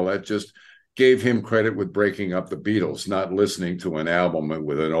Stone and all that just gave him credit with breaking up the Beatles, not listening to an album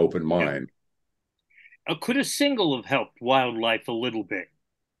with an open mind. Could a single have helped Wildlife a little bit?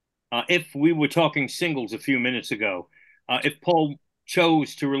 If we were talking singles a few minutes ago, if Paul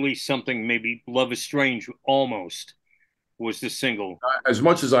chose to release something, maybe Love is Strange almost was the single. As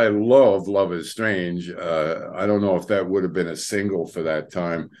much as I love Love is Strange, I don't know if that would have been a single for that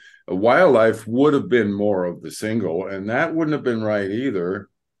time. Wildlife would have been more of the single, and that wouldn't have been right either.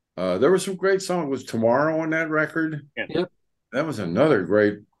 There were some great songs. Was Tomorrow on that record? Yeah. Yep. That was another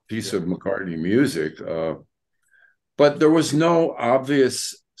great piece of McCartney music. But there was no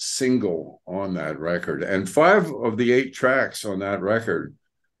obvious single on that record. And 5 of the 8 tracks on that record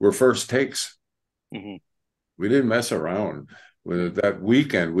were first takes. Mm-hmm. We didn't mess around. With that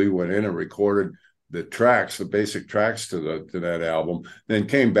weekend, we went in and recorded the tracks, the basic tracks to that album, then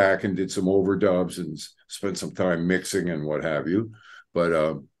came back and did some overdubs and spent some time mixing and what have you.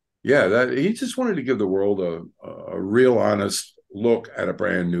 But that he just wanted to give the world a real honest look at a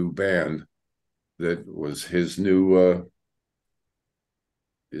brand new band that was his new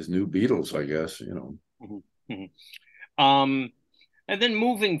Beatles, I guess, Mm-hmm. Mm-hmm. And then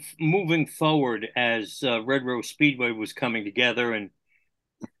moving forward as Red Rose Speedway was coming together, and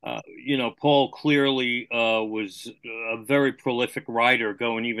Paul clearly was a very prolific writer,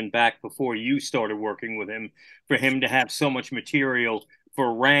 going even back before you started working with him. For him to have so much material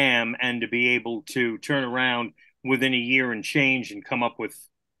for Ram and to be able to turn around within a year and change and come up with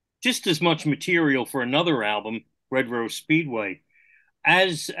just as much material for another album, Red Rose Speedway.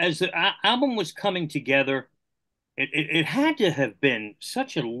 As the album was coming together, it had to have been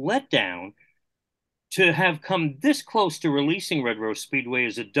such a letdown to have come this close to releasing Red Rose Speedway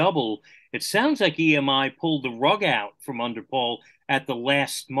as a double. It sounds like EMI pulled the rug out from under Paul at the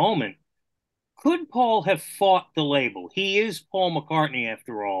last moment. Could Paul have fought the label? He is Paul McCartney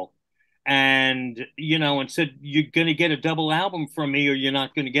after all. And, and said, you're going to get a double album from me or you're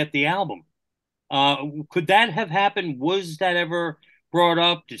not going to get the album. Could that have happened? Was that ever brought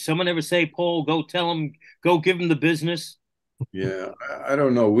up? Did someone ever say, Paul, go tell him, go give him the business? Yeah, I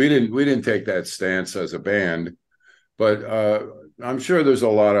don't know. We didn't take that stance as a band, but I'm sure there's a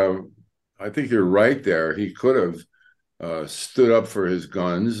lot of, I think you're right there. He could have stood up for his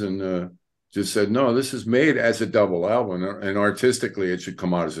guns and just said, no, this is made as a double album, and artistically it should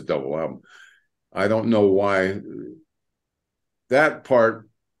come out as a double album. I don't know why that part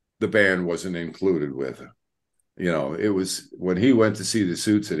the band wasn't included with. It was when he went to see the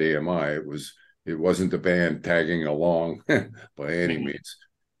Suits at AMI, it wasn't the band tagging along by any means.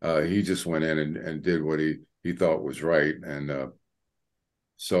 He just went in and did what he thought was right. And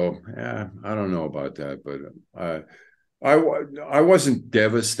so, yeah, I don't know about that, but I wasn't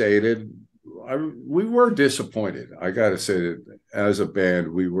devastated. We were disappointed. I got to say that as a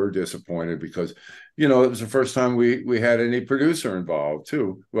band, we were disappointed because, it was the first time we had any producer involved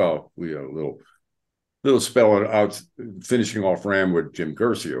too. Well, we had a little spell out finishing off Ram with Jim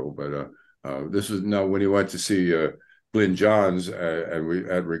Curcio, but this was now when he went to see Glyn Johns, and we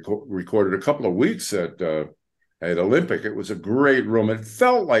had recorded a couple of weeks at Olympic. It was a great room. It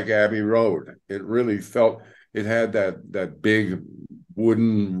felt like Abbey Road. It really felt. It had that big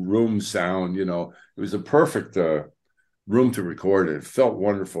wooden room sound. It was a perfect room to record it. It felt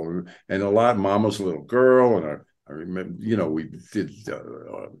wonderful, and a lot. Mama's Little Girl, and I remember. We did.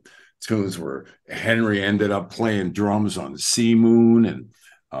 Tunes where Henry ended up playing drums on Sea Moon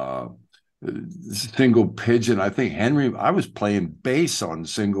and Single Pigeon. I think I was playing bass on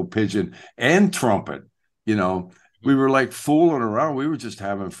Single Pigeon and trumpet. We were like fooling around. We were just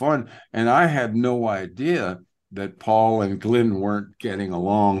having fun. And I had no idea that Paul and Glyn weren't getting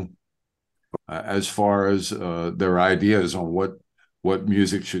along as far as their ideas on what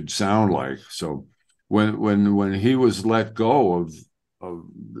music should sound like. So when he was let go of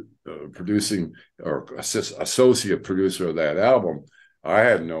producing or associate producer of that album, I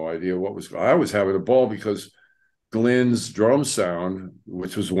had no idea I was having a ball because Glyn's drum sound,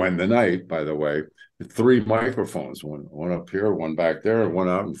 which was When the Night, by the way, 3 microphones, one up here, one back there, and one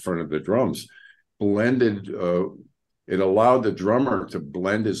out in front of the drums, blended. It allowed the drummer to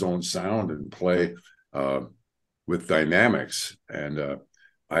blend his own sound and play with dynamics. And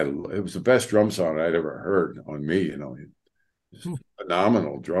it was the best drum sound I'd ever heard on me.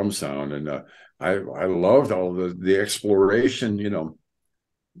 Phenomenal drum sound, and I loved all the exploration,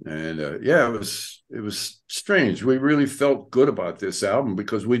 and yeah, it was strange. We really felt good about this album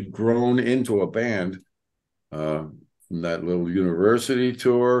because we'd grown into a band from that little university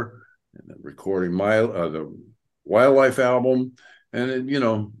tour and recording the Wildlife album, and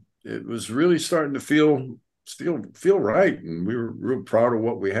it was really starting to feel right, and we were real proud of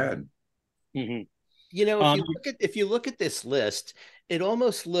what we had. Mm-hmm. If you look at this list, it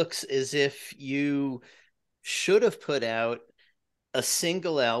almost looks as if you should have put out a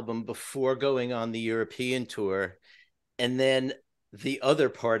single album before going on the European tour, and then the other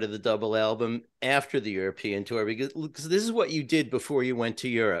part of the double album after the European tour, because this is what you did before you went to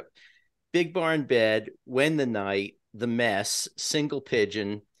Europe. Big Barn Bed, When the Night, The Mess, Single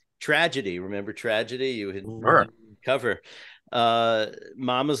Pigeon, Tragedy. Remember Tragedy? You had cover.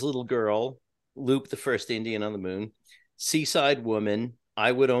 Mama's Little Girl, Loop the First Indian on the Moon, Seaside Woman,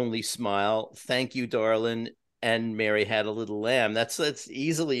 I Would Only Smile, Thank You, Darling, and Mary Had a Little Lamb. That's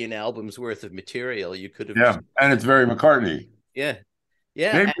easily an album's worth of material. You could have. Yeah, and it's very McCartney. Yeah.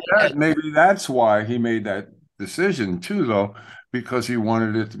 Yeah. Maybe that's why he made that decision too, though, because he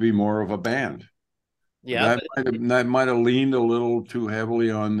wanted it to be more of a band. Yeah. That might have leaned a little too heavily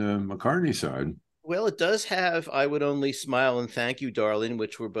on the McCartney side. Well, it does have I Would Only Smile and Thank You, Darling,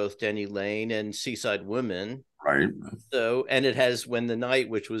 which were both Denny Lane and Seaside Woman. Right. So, and it has When the Night,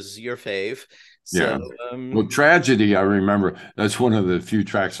 which was your fave. So, yeah. Well, Tragedy, I remember, that's one of the few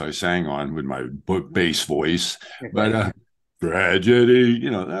tracks I sang on with my bass voice. But Tragedy,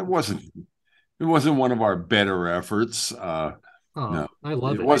 it wasn't one of our better efforts. No, I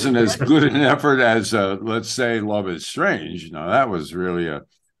love it. It wasn't as good an effort as let's say Love Is Strange. No, that was really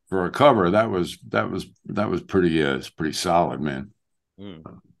for a cover. That was pretty solid, man.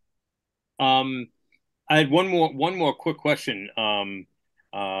 I had one more quick question.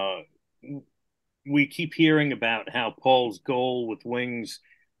 We keep hearing about how Paul's goal with Wings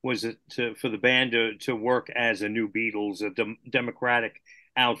was for the band to work as a new Beatles, a democratic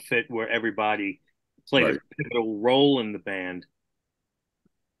outfit where everybody played a pivotal role in the band.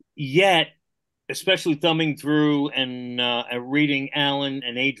 Yet, especially thumbing through and reading Allan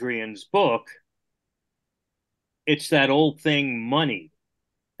and Adrian's book, it's that old thing, money,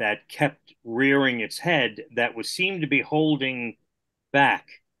 that kept rearing its head, that seemed to be holding back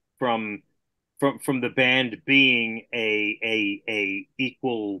from the band being a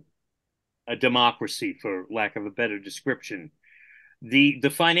democracy, for lack of a better description. The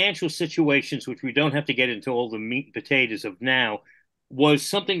financial situations, which we don't have to get into all the meat and potatoes of now, was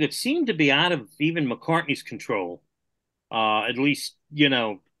something that seemed to be out of even McCartney's control, at least,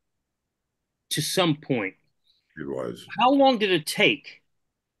 to some point. It was. How long did it take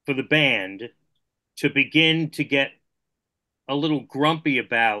for the band to begin to get a little grumpy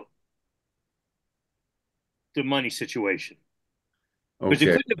about the money situation? Because it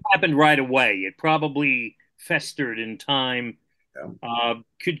couldn't have happened right away. It probably festered in time. Yeah.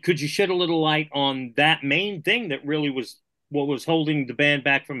 Could you shed a little light on that main thing that really was what was holding the band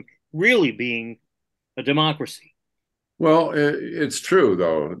back from really being a democracy? Well, it's true,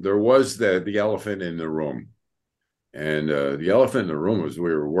 though. There was the elephant in the room. And the elephant in the room was we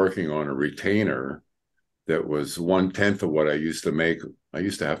were working on a retainer that was 1/10 of what I used to make. I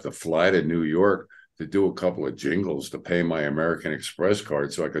used to have to fly to New York to do a couple of jingles to pay my American Express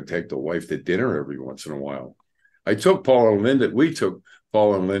card so I could take the wife to dinner every once in a while. We took Paul and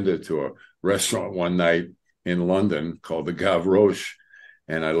Linda to a restaurant one night in London called the Gavroche,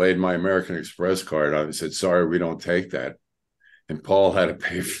 and I laid my American Express card on and said, "Sorry, we don't take that." And Paul had to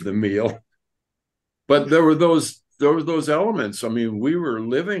pay for the meal. But there were those elements. I mean, we were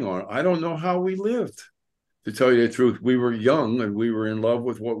living on, I don't know how we lived. To tell you the truth, we were young and we were in love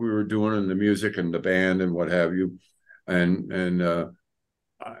with what we were doing and the music and the band and what have you. But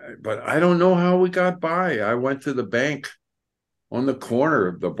I don't know how we got by. I went to the bank on the corner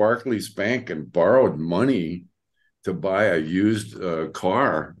of the Barclays Bank and borrowed money to buy a used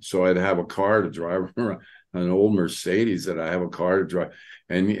car. So I'd have a car to drive around, an old Mercedes that I have a car to drive.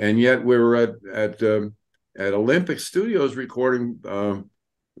 And yet we were at Olympic Studios recording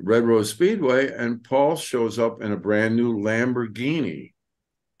Red Rose Speedway, and Paul shows up in a brand new Lamborghini.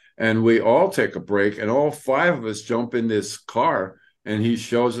 And we all take a break, and all five of us jump in this car, and he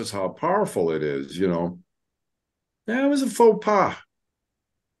shows us how powerful it is, That was a faux pas.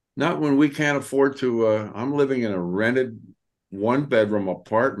 Not when we can't afford to. I'm living in a rented one-bedroom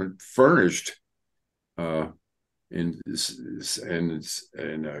apartment, furnished,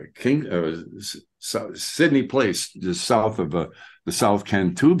 Sydney Place, just south of the South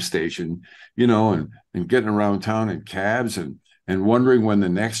Ken tube station, and getting around town in cabs and wondering when the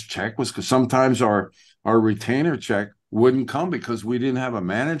next check was, because sometimes our retainer check wouldn't come because we didn't have a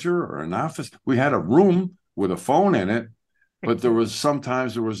manager or an office. We had a room with a phone in it, but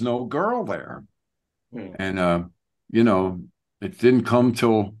sometimes there was no girl there. And it didn't come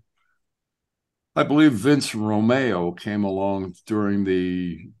till, I believe, Vince Romeo came along during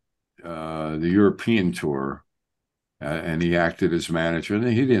the European tour, and he acted as manager, and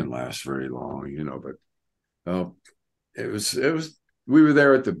he didn't last very long, but it was we were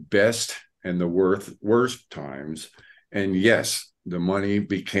there at the best and the worst times. And yes, the money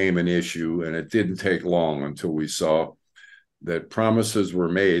became an issue, and it didn't take long until we saw that promises were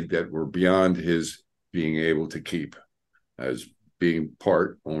made that were beyond his being able to keep, as being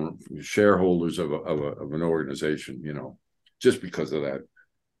shareholders of an organization, just because of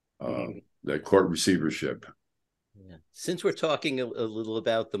that court receivership. Yeah. Since we're talking a little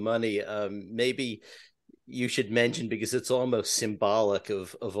about the money, maybe you should mention, because it's almost symbolic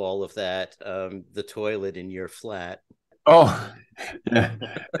of all of that, the toilet in your flat. Oh,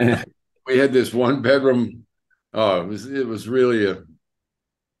 yeah. We had this one bedroom. Oh, it was really a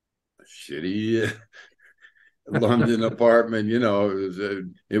shitty London apartment.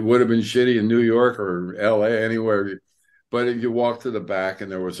 It would have been shitty in New York or LA, anywhere. But you walk to the back,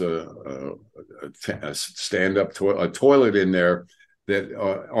 and there was a stand-up toilet in there that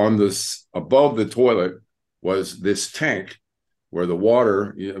above the toilet was this tank where the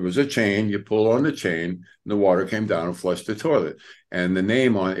water, it was a chain, you pull on the chain, and the water came down and flushed the toilet. And the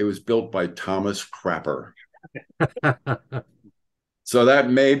name on it was built by Thomas Crapper. So that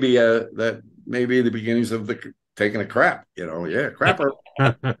may be the beginnings of taking a crap, Crapper.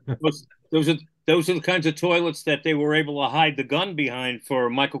 Those are the kinds of toilets that they were able to hide the gun behind for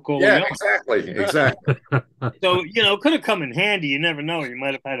Michael Corleone. Yeah, exactly. So, it could have come in handy. You never know. You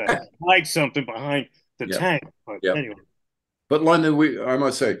might have had to hide something behind the tank. But anyway. But London, I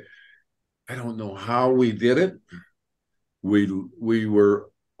must say, I don't know how we did it. We were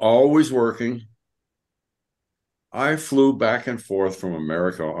always working. I flew back and forth from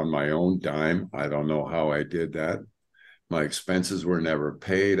America on my own dime. I don't know how I did that. My expenses were never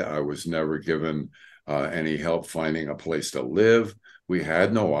paid. I was never given any help finding a place to live. We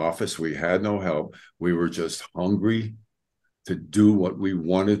had no office. We had no help. We were just hungry to do what we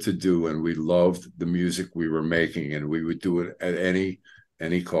wanted to do, and we loved the music we were making, and we would do it at any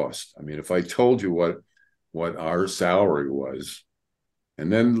cost. I mean, if I told you what our salary was,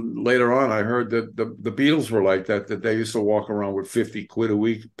 and then later on I heard that the Beatles were like that they used to walk around with 50 quid a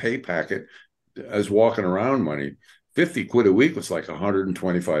week pay packet as walking around money. 50 quid a week was like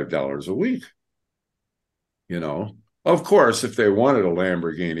 $125 a week. Of course, if they wanted a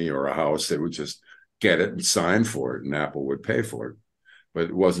Lamborghini or a house, they would just get it and sign for it, and Apple would pay for it. But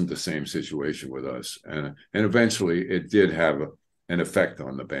it wasn't the same situation with us. And eventually it did have an effect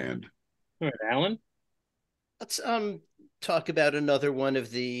on the band. All right, Allan? Let's talk about another one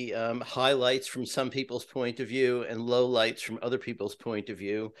of the highlights from some people's point of view and lowlights from other people's point of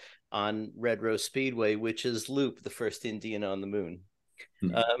view on Red Rose Speedway, which is Loop, the first Indian on the moon.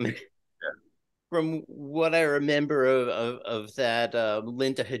 From what I remember of that,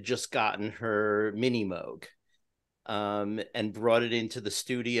 Linda had just gotten her Mini Moog and brought it into the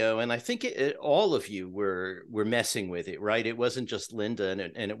studio. And I think all of you were messing with it, right? It wasn't just Linda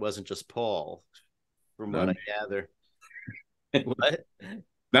and it wasn't just Paul, from what I gather. What?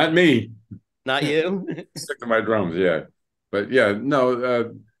 Not me. Not you? Stick to my drums, yeah. But yeah,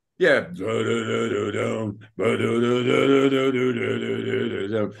 no, yeah.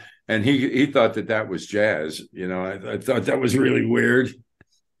 And he thought that was jazz. I thought that was really weird.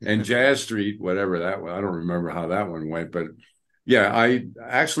 And Jazz Street, whatever that was, I don't remember how that one went. But yeah,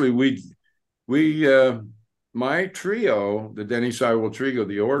 my trio, the Denny Seiwell trio,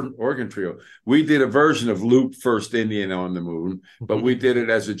 the organ trio, we did a version of Loop, First Indian on the Moon, but we did it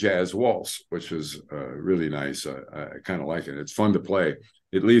as a jazz waltz, which was really nice. I kind of like it. It's fun to play.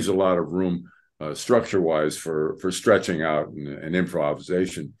 It leaves a lot of room structure-wise for stretching out and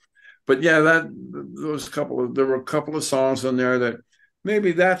improvisation. But yeah, there were a couple of songs on there that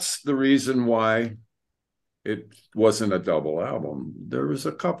maybe that's the reason why it wasn't a double album. There was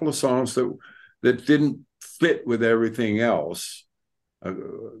a couple of songs that didn't fit with everything else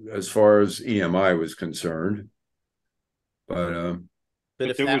as far as EMI was concerned. But there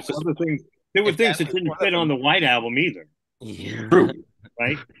were things that didn't fit on the White Album either. Yeah. True.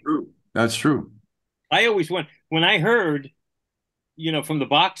 Right? True. That's true. I always went, when I heard, from the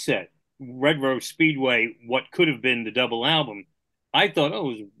box set, Red Rose Speedway, what could have been the double album, I thought,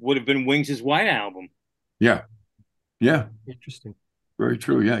 it would have been Wings' White Album. Yeah. Yeah. Interesting. Very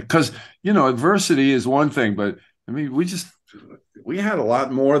true. Yeah. Because, adversity is one thing, but I mean, we had a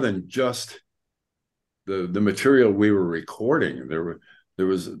lot more than just the material we were recording. There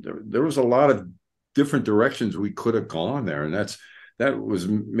was a lot of different directions we could have gone there. And that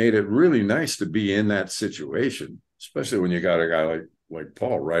made it really nice to be in that situation, especially when you got a guy like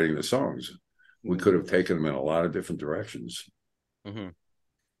Paul writing the songs. We could have taken them in a lot of different directions. Mm-hmm.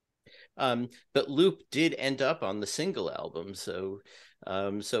 But Loop did end up on the single album, so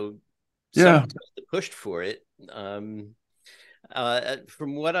yeah, pushed for it. From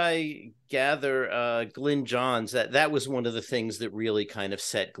what I gather, Glyn Johns, that was one of the things that really kind of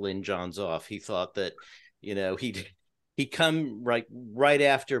set Glyn Johns off. He thought that, he'd come right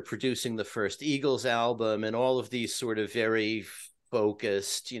after producing the first Eagles album and all of these sort of very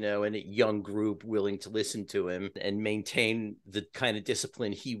focused, and a young group willing to listen to him and maintain the kind of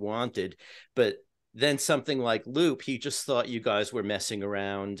discipline he wanted. But then something like Loop, he just thought you guys were messing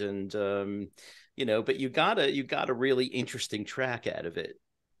around, and but you got a really interesting track out of it.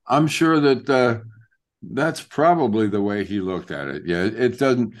 I'm sure that that's probably the way he looked at it. Yeah, it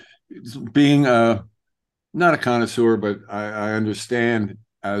doesn't, being not a connoisseur, but I understand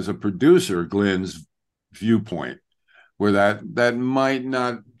as a producer Glyn's viewpoint, where that might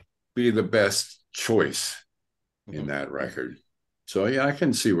not be the best choice in that record. So yeah, I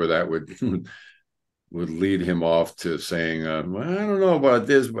can see where that would lead him off to saying, I don't know about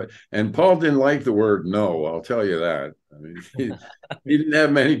this, and Paul didn't like the word no, I'll tell you that. I mean, he didn't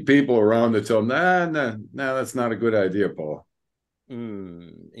have many people around to tell him, nah, that's not a good idea, Paul.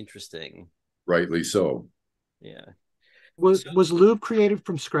 Interesting. Rightly so. Yeah. Was Loop created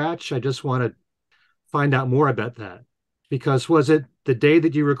from scratch? I just want to find out more about that. Because was it the day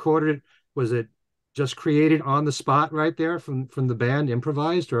that you recorded it? Was it just created on the spot right there from the band,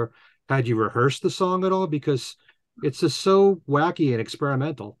 improvised, or had you rehearsed the song at all? Because it's just so wacky and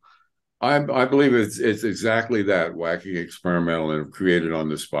experimental. I believe it's exactly that, wacky, experimental, and created on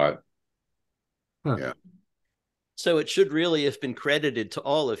the spot. Huh. Yeah. So it should really have been credited to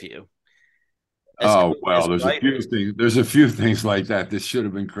all of you. Well, there's a few things like that. This should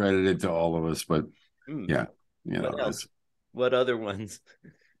have been credited to all of us, but yeah, what else? What other ones?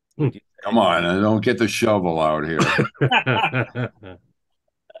 Come on, I don't get the shovel out here.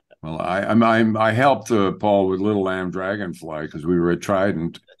 Well, I helped Paul with Little Lamb Dragonfly because we were at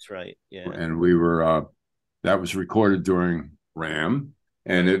Trident. That's right. Yeah, and we were that was recorded during RAM,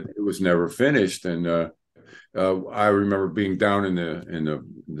 and it was never finished. And I remember being down in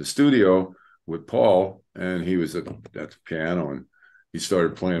the studio with Paul, and he was at the piano, and he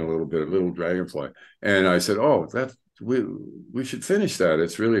started playing a little bit of Little Dragonfly, and I said, "Oh, we should finish that.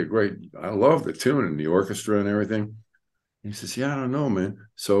 It's really I love the tune and the orchestra and everything." He says, "Yeah, I don't know, man."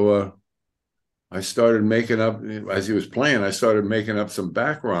 So I started making up, as he was playing, I started making up some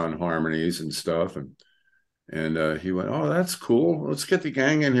background harmonies and stuff, and he went, "Oh, that's cool. Let's get the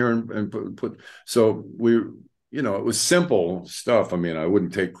gang in here and put." So we. It was simple stuff. I mean, I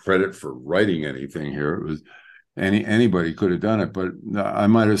wouldn't take credit for writing anything here. It was anybody could have done it, but I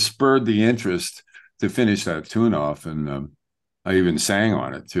might have spurred the interest to finish that tune off, and I even sang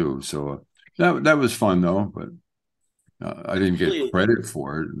on it too. So that was fun though, but I didn't get credit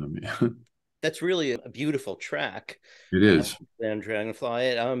for it. I mean, that's really a beautiful track. It is.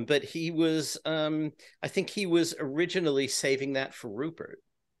 Dragonfly. But he was, I think he was originally saving that for Rupert.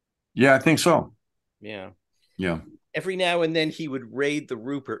 Yeah, I think so. Yeah. Yeah. Every now and then he would raid the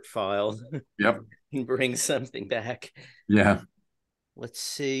Rupert file. Yep. And bring something back. Yeah. Let's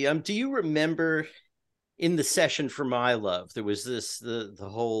see. Do you remember in the session for My Love, there was the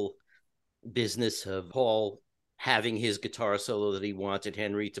whole business of Paul having his guitar solo that he wanted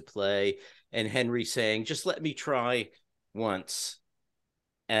Henry to play, and Henry saying, "Just let me try once,"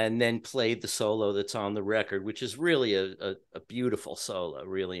 and then played the solo that's on the record, which is really a beautiful solo,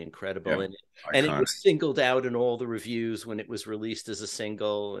 really incredible. Yeah, and it was singled out in all the reviews when it was released as a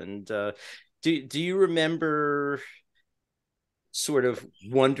single. And do you remember sort of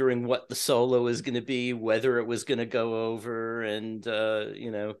wondering what the solo is going to be, whether it was going to go over? And,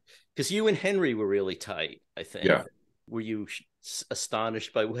 because you and Henry were really tight, I think. Yeah. Were you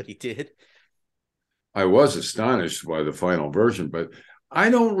astonished by what he did? I was astonished by the final version, but I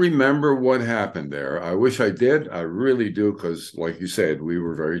don't remember what happened there. I wish I did. I really do, because like you said, we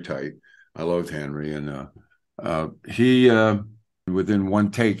were very tight. I loved Henry, and he, within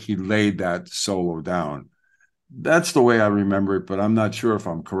one take, he laid that solo down. That's the way I remember it, but I'm not sure if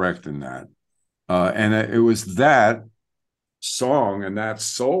I'm correct in that. And it was that song and that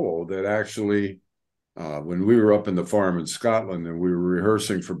solo that actually, when we were up in the farm in Scotland and we were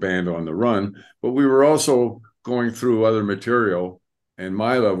rehearsing for Band on the Run, but we were also going through other material, and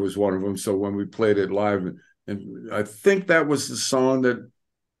My Love was one of them. So when we played it live, and I think that was the song that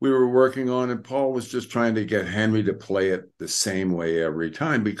we were working on, and Paul was just trying to get Henry to play it the same way every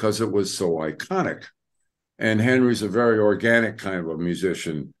time because it was so iconic. And Henry's a very organic kind of a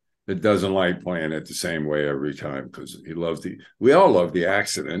musician that doesn't like playing it the same way every time because we all love the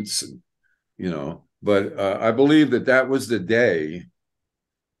accidents, and, you know, but I believe that was the day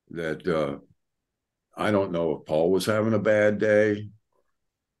that I don't know if Paul was having a bad day.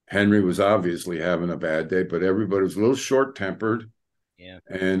 Henry was obviously having a bad day, but everybody was a little short-tempered. Yeah.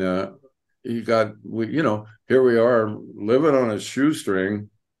 And here we are living on a shoestring,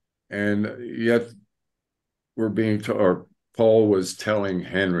 and yet we're being told, or Paul was telling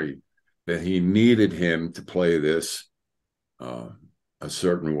Henry that he needed him to play this a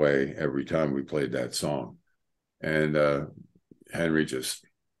certain way every time we played that song. And Henry just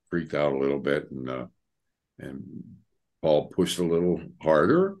freaked out a little bit, and Paul pushed a little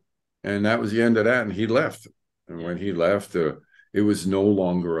harder, and that was the end of that. And he left. And when he left, it was no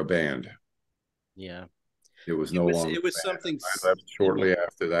longer a band. Yeah. It was no longer. It was something. I left shortly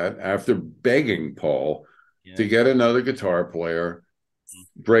after that, after begging Paul to get another guitar player,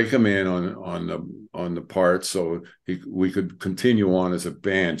 break him in on the parts so we could continue on as a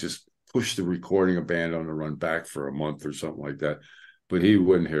band, just push the recording of Band on the Run back for a month or something like that. But he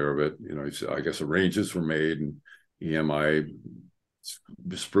wouldn't hear of it. You know, he said, I guess arrangements were made, and EMI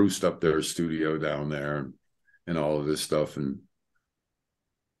spruced up their studio down there and all of this stuff, and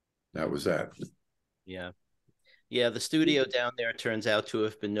that was that. Yeah. Yeah, the studio down there turns out to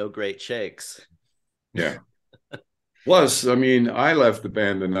have been no great shakes. Yeah. Plus, I mean, I left the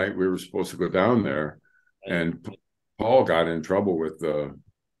band the night we were supposed to go down there, and Paul got in trouble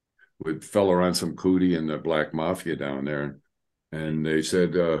with Fella Ransom Cootie and the Black Mafia down there, and they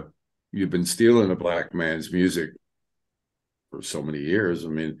said, "You've been stealing a black man's music for so many years. I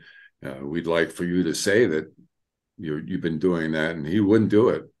mean, we'd like for you to say that you've been doing that," and he wouldn't do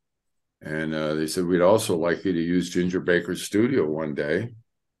it. And they said, "We'd also like you to use Ginger Baker's studio one day.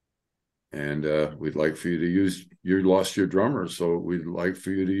 And we'd like for you to use, you lost your drummer, so we'd like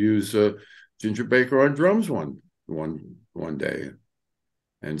for you to use Ginger Baker on drums one day."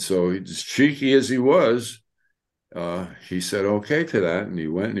 And so, as cheeky as he was, he said okay to that, and he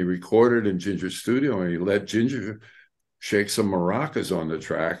went and he recorded in Ginger's studio, and he let Ginger shake some maracas on the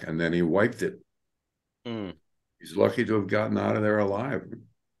track, and then he wiped it. He's lucky to have gotten out of there alive.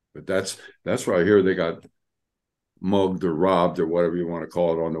 But that's why I hear they got mugged or robbed or whatever you want to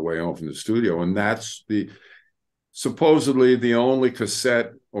call it on the way home from the studio. And that's supposedly the only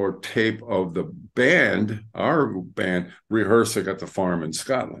cassette or tape of the band, our band, rehearsing at the farm in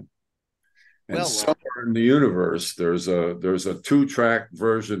Scotland. And somewhere in the universe, there's a 2-track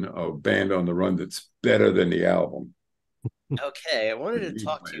version of Band on the Run that's better than the album. Okay, I wanted to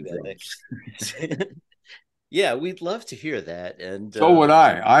talk to you about that. Yeah, we'd love to hear that. And so would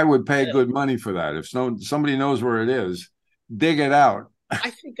I. I would pay good money for that. If somebody knows where it is, dig it out. I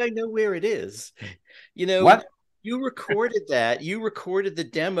think I know where it is. You know, what? You recorded that. You recorded the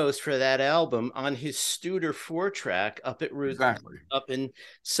demos for that album on his Studer 4-track up at Root. Exactly.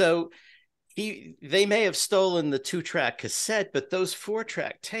 So they may have stolen the 2-track cassette, but those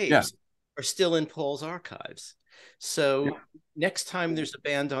 4-track tapes are still in Paul's archives. So next time there's a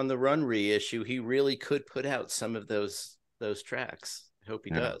Band on the Run reissue, he really could put out some of those tracks. I hope he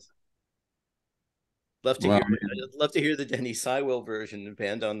does. Love to hear it. I'd love to hear the Denny Seiwell version of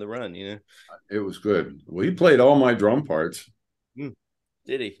Band on the Run, you know. It was good. Well, he played all my drum parts.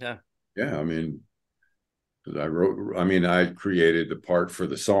 Did he? Yeah. Yeah, I mean, I created the part for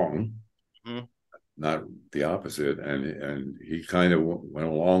the song, not the opposite, and he kind of went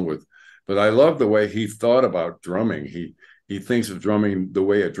along with. But I love the way he thought about drumming. He thinks of drumming the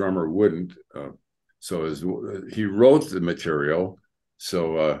way a drummer wouldn't. He wrote the material,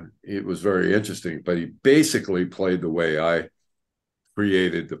 so it was very interesting. But he basically played the way I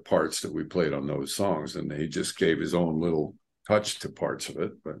created the parts that we played on those songs, and he just gave his own little touch to parts of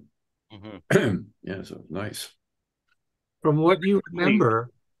it. But yeah, so nice. From what you remember,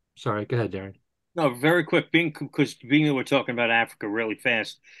 sorry, go ahead, Darren. No, very quick, because being we're talking about Africa really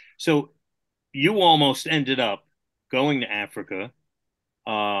fast. So you almost ended up going to Africa,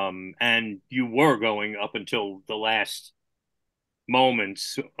 and you were going up until the last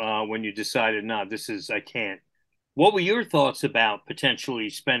moments when you decided, no, I can't. What were your thoughts about potentially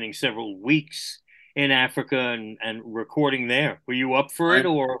spending several weeks in Africa and recording there? Were you up for it,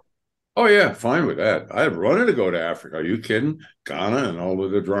 or? Oh yeah, fine with that. I wanted to go to Africa. Are you kidding? Ghana and all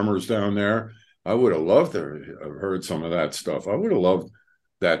of the drummers down there. I would have loved to have heard some of that stuff. I would have loved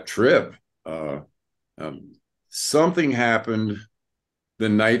that trip. Uh, um, Something happened the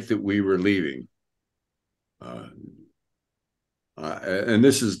night that we were leaving. Uh, and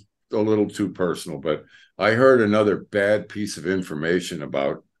this is a little too personal, but I heard another bad piece of information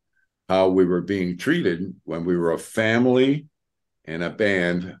about how we were being treated when we were a family and a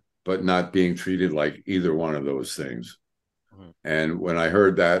band, but not being treated like either one of those things. And when I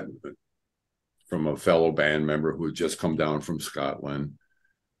heard that from a fellow band member who had just come down from Scotland,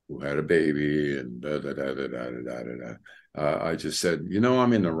 who had a baby, and I just said,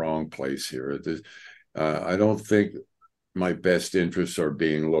 I'm in the wrong place here. I don't think my best interests are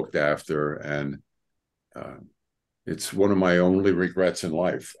being looked after, and it's one of my only regrets in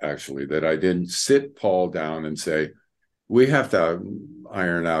life, actually, that I didn't sit Paul down and say, we have to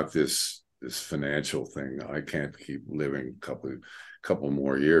iron out this financial thing. I can't keep living a couple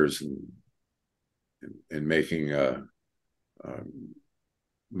more years and making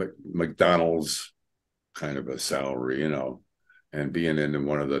McDonald's kind of a salary, and being in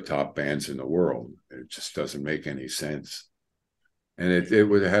one of the top bands in the world. It just doesn't make any sense. And it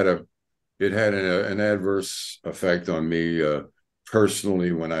would have had an adverse effect on me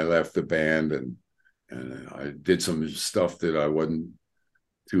personally when I left the band, and I did some stuff that I wasn't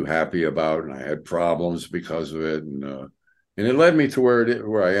too happy about, and I had problems because of it, and it led me to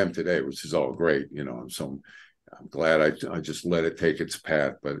where I am today, which is all great, So I'm glad I just let it take its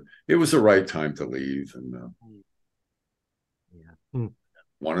path, but it was the right time to leave, and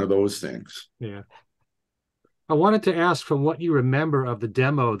one of those things. Yeah. I wanted to ask, from what you remember of the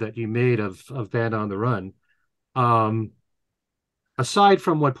demo that you made of Band on the Run, aside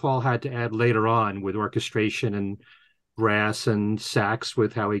from what Paul had to add later on with orchestration and brass and sax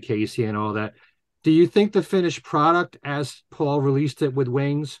with Howie Casey and all that, do you think the finished product, as Paul released it with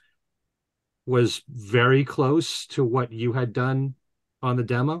Wings, was very close to what you had done on the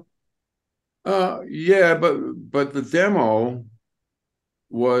demo? Yeah, but the demo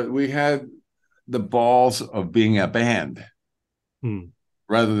we had the balls of being a band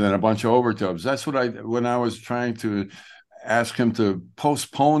rather than a bunch of overdubs. That's what when I was trying to ask him to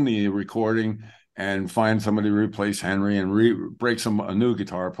postpone the recording and find somebody to replace Henry and break a new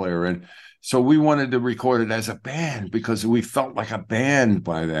guitar player in. So we wanted to record it as a band because we felt like a band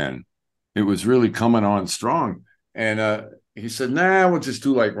by then. It was really coming on strong. And he said, nah, we'll just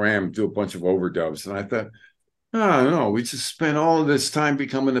do like Ram, do a bunch of overdubs. And I thought, oh, no, we just spent all of this time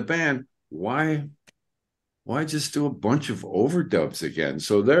becoming a band. Why just do a bunch of overdubs again?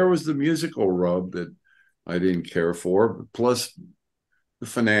 So there was the musical rub that I didn't care for, plus the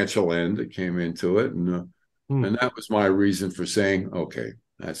financial end that came into it. And that was my reason for saying, okay,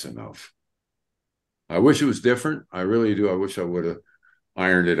 that's enough. I wish it was different. I really do. I wish I would have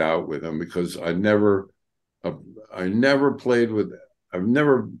ironed it out with him, because I've never played with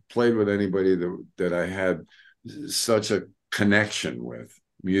anybody that I had such a connection with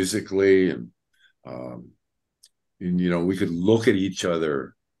musically, and we could look at each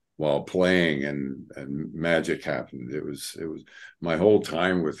other while playing, and magic happened. It was my whole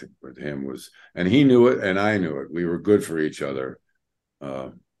time with him was, and he knew it and I knew it. We were good for each other.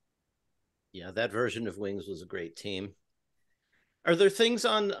 Yeah, that version of Wings was a great team. Are there things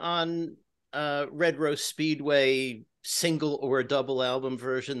on Red Rose Speedway single or a double album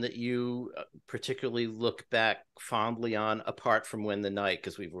version that you particularly look back fondly on, apart from When the Night,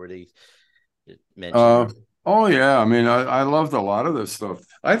 because we've already mentioned oh yeah, I mean, I loved a lot of this stuff.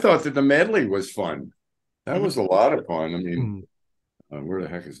 I thought that the medley was fun. That was a lot of fun. I mean, where the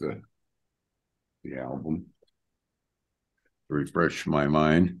heck is the album? Refresh my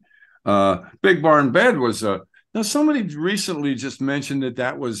mind. Big Barn Bed was now somebody recently just mentioned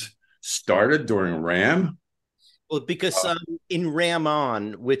that was started during Ram. Well, because in Ram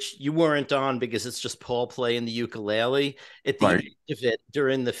On, which you weren't on because it's just Paul playing the ukulele, at the end of it,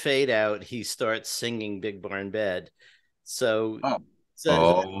 during the fade out, he starts singing Big Barn Bed. So,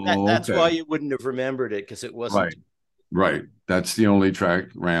 that's why you wouldn't have remembered it, because it wasn't. Right. That's the only track,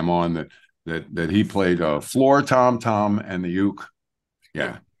 Ram On, that he played floor tom tom and the uke.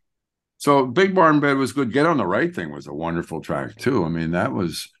 Yeah. So Big Barn Bed was good. Get on the Right Thing was a wonderful track too. I mean, that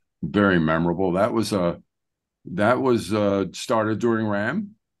was very memorable. That was started during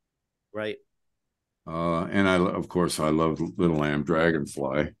Ram. Right. And I love Little Lamb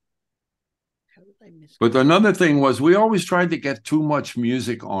Dragonfly. But another thing was, we always tried to get too much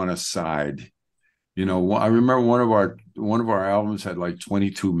music on a side. I remember one of our albums had like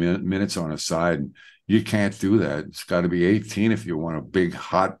 22 minutes on a side. you can't do that. It's got to be 18 if you want a big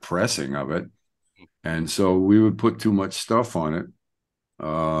hot pressing of it. And so we would put too much stuff on it.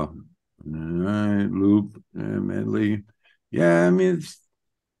 Loop, medley. Yeah, I mean, it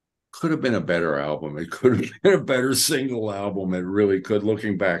could have been a better album. It could have been a better single album. It really could,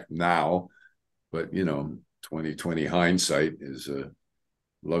 looking back now. But, 2020 hindsight is a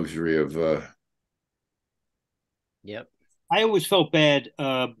luxury of... Yep. I always felt bad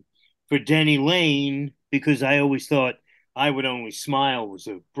for Denny Lane because I always thought I Would Only Smile was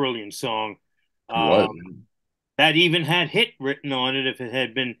a brilliant song. That even had hit written on it if it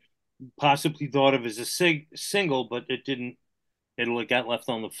had been possibly thought of as a single, but it didn't. It got left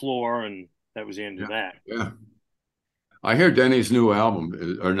on the floor, and that was the end of that. Yeah. I hear Denny's new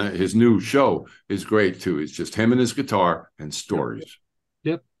album, or his new show, is great too. It's just him and his guitar and stories.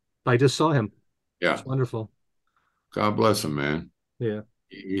 Yep. I just saw him. Yeah. It's wonderful. God bless him, man. Yeah.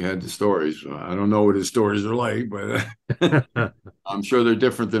 He had the stories. I don't know what his stories are like, but I'm sure they're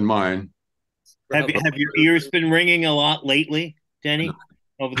different than mine. Have your ears been ringing a lot lately, Denny,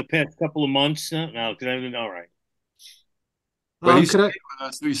 over the past couple of months? No, all right. But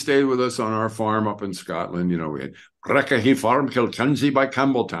he stayed with us on our farm up in Scotland. We had Wrecahy Farm, Kilkenzie by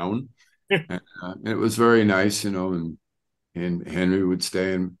Campbelltown. And, it was very nice, and Henry would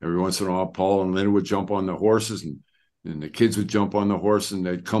stay, and every once in a while Paul and Lynn would jump on the horses, and the kids would jump on the horse, and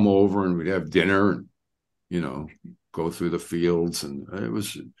they'd come over, and we'd have dinner and, go through the fields. And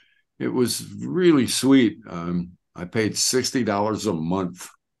it was really sweet. I paid $60 a month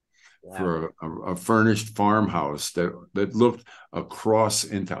for a furnished farmhouse that looked across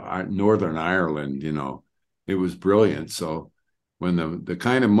into Northern Ireland. It was brilliant. So when the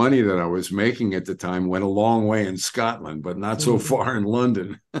kind of money that I was making at the time went a long way in Scotland, but not so far in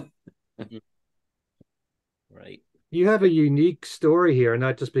London. Right. You have a unique story here,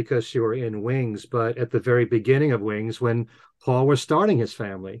 not just because you were in Wings, but at the very beginning of Wings when Paul was starting his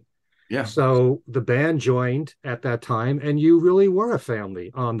family. Yeah. So the band joined at that time, and you really were a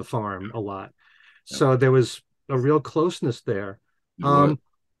family on the farm a lot. Yeah. So there was a real closeness there. I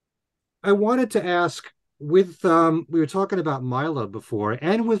wanted to ask, with we were talking about Milo before,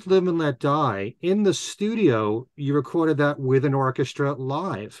 and with Live and Let Die, in the studio, you recorded that with an orchestra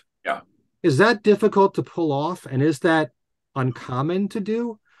live. Yeah. Is that difficult to pull off, and is that uncommon to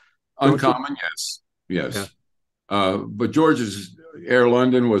do? Uncommon, yes. Yeah. But George's Air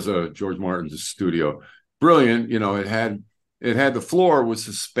London was George Martin's studio. Brilliant. It had the floor was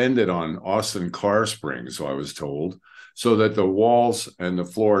suspended on Austin car springs, so I was told, so that the walls and the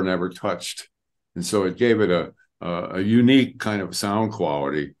floor never touched. And so it gave it a unique kind of sound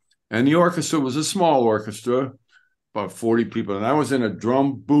quality. And the orchestra was a small orchestra, about 40 people. And I was in a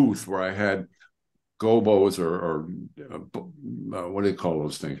drum booth where I had gobos or what do they call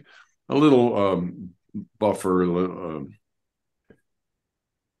those things? A little buffer,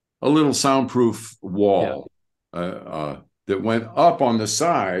 a little soundproof wall that went up on the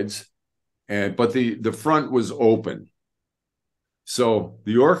sides, but the front was open. So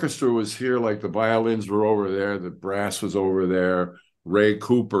the orchestra was here, like the violins were over there, the brass was over there. Ray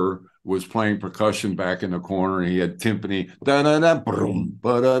Cooper was playing percussion back in the corner, and he had timpani, da-da-da, brum,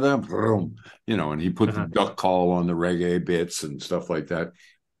 ba-da-da, brum, and he put the duck call on the reggae bits and stuff like that.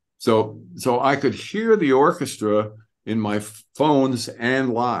 So I could hear the orchestra in my phones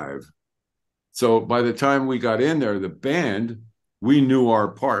and live. So by the time we got in there, the band, we knew our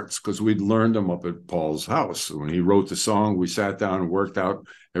parts because we'd learned them up at Paul's house. When he wrote the song, we sat down and worked out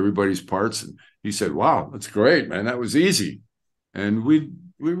everybody's parts. And he said, "Wow, that's great, man. That was easy." And we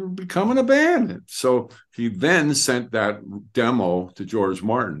were becoming a band. So he then sent that demo to George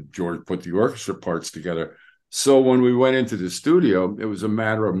Martin. George put the orchestra parts together. So when we went into the studio, it was a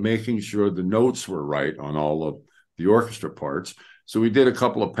matter of making sure the notes were right on all of the orchestra parts. So we did a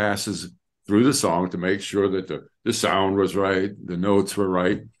couple of passes through the song to make sure that the sound was right, the notes were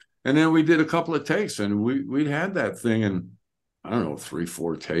right. And then we did a couple of takes, and we had that thing in,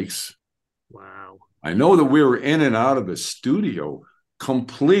 3-4 takes. Wow. I know that we were in and out of the studio,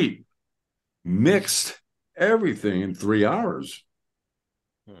 complete, mixed, everything in 3 hours.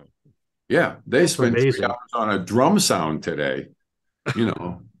 Yeah, they spent amazing. 3 hours on a drum sound today,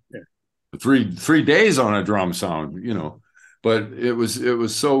 3 days on a drum sound, but it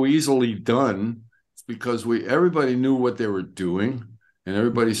was so easily done because everybody knew what they were doing, and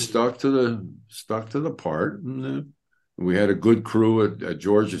everybody stuck to the part. And we had a good crew at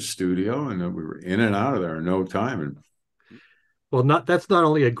George's studio, and we were in and out of there in no time. And well, that's not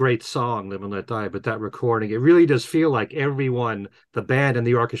only a great song, Live and Let Die, but that recording, it really does feel like everyone, the band and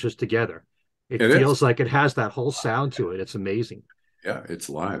the orchestra's together. It feels like it has that whole sound to it. It's amazing. Yeah, it's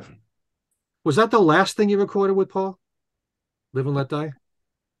live. Was that the last thing you recorded with Paul? Live and Let Die?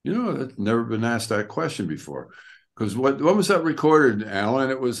 I've never been asked that question before. Because what was that recorded,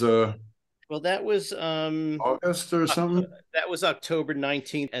 Allan? It was well, that was August or something. That was October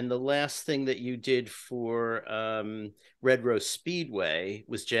 19th, and the last thing that you did for Red Rose Speedway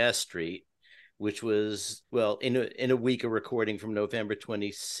was Jazz Street, which was in a week of recording from November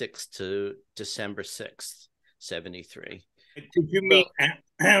 26th to December 6th, 73. Did you mean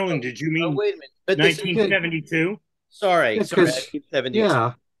Allan? Did you mean? Wait a minute, but 1972? Sorry, Yeah, 1972.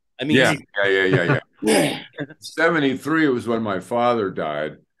 Yeah. I mean, yeah. 73 was when my father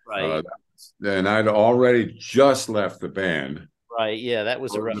died. Right. And I'd already just left the band. Right. Yeah, that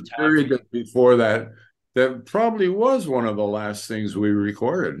was a rough time. Period before that probably was one of the last things we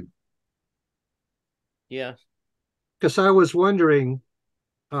recorded. Yeah. Because I was wondering,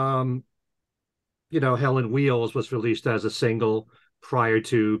 Hell in Wheels was released as a single prior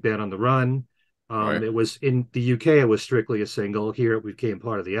to Band on the Run. Right. It was in the UK, it was strictly a single. Here it became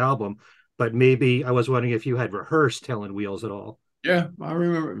part of the album. But maybe I was wondering if you had rehearsed Hell in Wheels at all. Yeah, I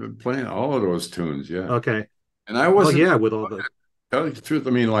remember playing all of those tunes. Yeah. Okay. And I wasn't. Oh, yeah, with all the. Tell you the truth, I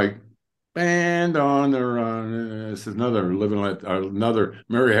mean, like Band on the Run. It's another another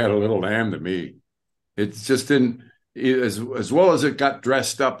Mary Had a Little Lamb to me. It just didn't, as well as it got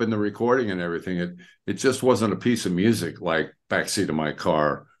dressed up in the recording and everything. It just wasn't a piece of music like Backseat of My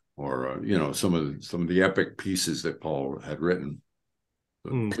Car or some of the epic pieces that Paul had written.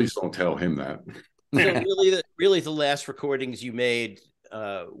 Please don't tell him that. So really, the last recordings you made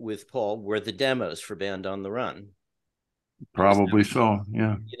with Paul were the demos for Band on the Run. Probably so,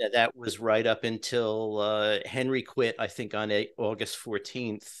 yeah. That was right up until Henry quit, I think, on August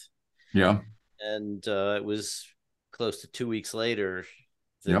 14th. Yeah. And it was close to 2 weeks later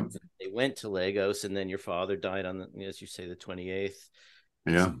that they went to Lagos, and then your father died on, as you say, the 28th.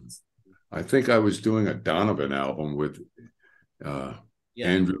 Yeah. I think I was doing a Donovan album with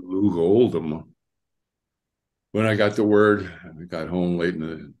Andrew Loog Oldham. When I got the word, I got home late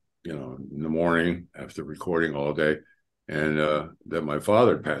in the morning after recording all day, and that my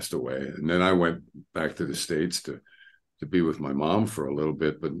father had passed away. And then I went back to the States to be with my mom for a little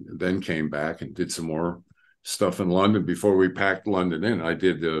bit, but then came back and did some more stuff in London before we packed London in. I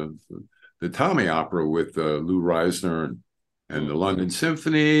did the Tommy Opera with Lou Reisner and the London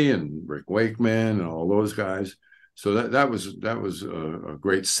Symphony and Rick Wakeman and all those guys. So that was a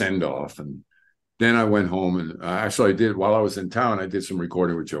great send off. And then I went home and actually I did, while I was in town, I did some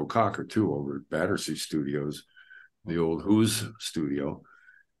recording with Joe Cocker too over at Battersea Studios, the old Who's studio.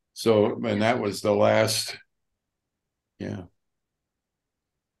 So, and that was the last, yeah.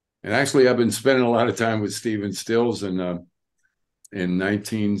 And actually I've been spending a lot of time with Stephen Stills in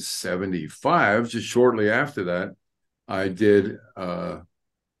 1975, just shortly after that, I did a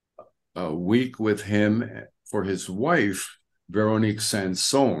week with him for his wife, Veronique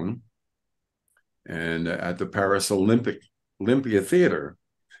Sanson, and at the Paris Olympia Theater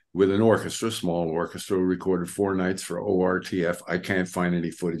with an orchestra, small orchestra. We recorded 4 nights for ORTF. I can't find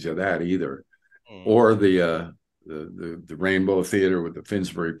any footage of that either. Or the Rainbow Theater with the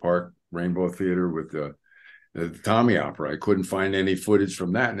Finsbury Park Rainbow Theater with the Tommy Opera. I couldn't find any footage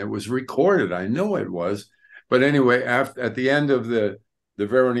from that, and it was recorded. I know it was. But anyway, at the end of the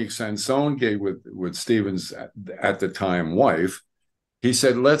Veronique Sanson gig with Stephen's at the time wife, he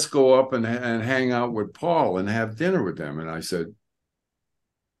said, let's go up and hang out with Paul and have dinner with them. And I said,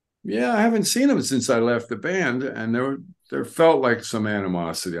 yeah, I haven't seen him since I left the band. And there felt like some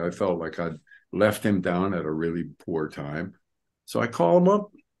animosity. I felt like I'd left him down at a really poor time. So I called him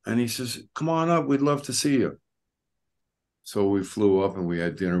up and he says, come on up. We'd love to see you. So we flew up and we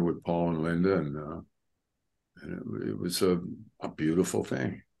had dinner with Paul and Linda, and it was a beautiful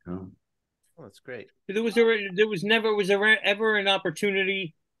thing. Oh, that's great. Was there ever an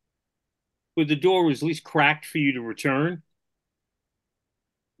opportunity where the door was at least cracked for you to return?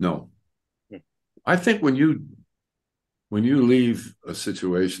 No. I think when you leave a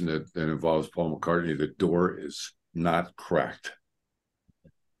situation that involves Paul McCartney, the door is not cracked.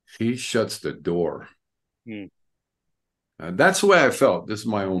 He shuts the door. That's the way I felt. This is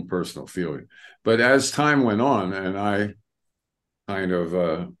my own personal feeling. But as time went on, and I kind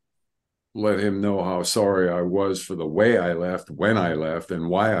of let him know how sorry I was for the way I left, when I left, and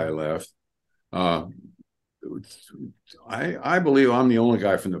why I left, I believe I'm the only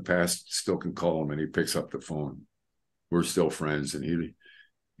guy from the past still can call him and he picks up the phone. We're still friends, and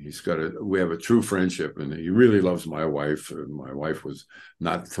we have a true friendship, and he really loves my wife. My wife was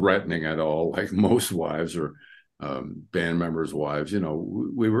not threatening at all, like most wives or band members' wives.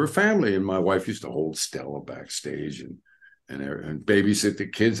 We were a family, and my wife used to hold Stella backstage and babysit the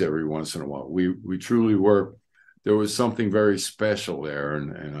kids every once in a while. We truly were. There was something very special there,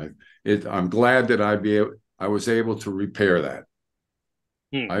 and I'm glad that I was able to repair that.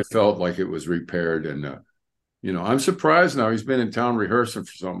 I felt like it was repaired, and I'm surprised now. He's been in town rehearsing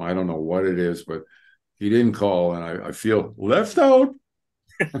for something. I don't know what it is, but he didn't call, and I feel left out.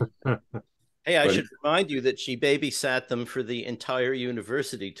 Hey, I should remind you that she babysat them for the entire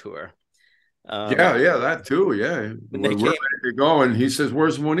university tour. Yeah, that too. Yeah, we're ready to go, and he says,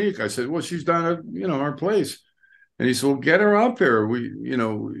 "Where's Monique?" I said, "Well, she's down at our place." And he said, "Well, get her up here.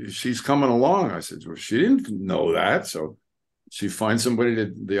 She's coming along." I said, "Well, she didn't know that." So she finds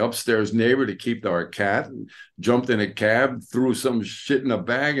somebody, the upstairs neighbor, to keep our cat, and jumped in a cab, threw some shit in a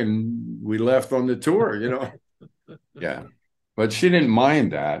bag, and we left on the tour, Yeah. But she didn't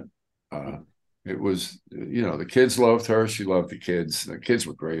mind that. It was, the kids loved her. She loved the kids. The kids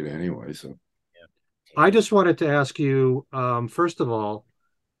were great anyway. So I just wanted to ask you, first of all,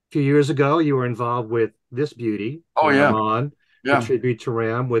 a few years ago, you were involved with This Beauty. Oh, yeah. A tribute to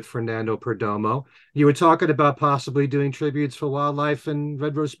Ram with Fernando Perdomo. You were talking about possibly doing tributes for Wildlife and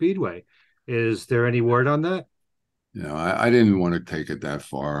Red Rose Speedway. Is there any word on that? I didn't want to take it that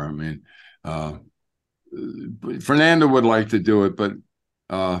far. I mean, Fernando would like to do it, but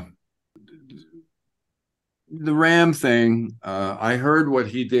the Ram thing, I heard what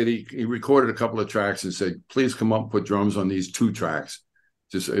he did. He recorded a couple of tracks and said, "Please come up and put drums on these 2 tracks."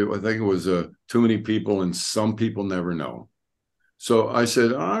 I think it was too many people, and some people never know. So I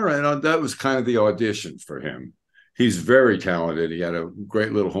said, all right, that was kind of the audition for him. He's very talented. He had a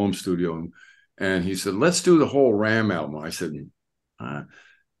great little home studio. And he said, "Let's do the whole Ram album." I said,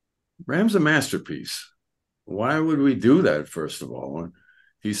 "Ram's a masterpiece. Why would we do that, first of all?"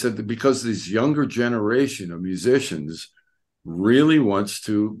 He said that because this younger generation of musicians really wants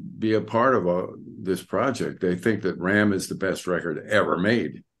to be a part of this project. They think that Ram is the best record ever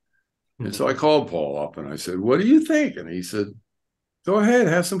made. Mm-hmm. And so I called Paul up and I said, "What do you think?" And he said, "Go ahead,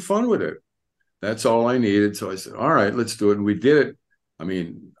 have some fun with it." That's all I needed. So I said, "All right, let's do it." And we did it. I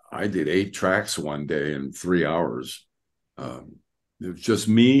mean, I did 8 tracks one day in 3 hours. It was just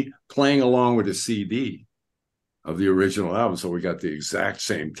me playing along with a CD of the original album. So we got the exact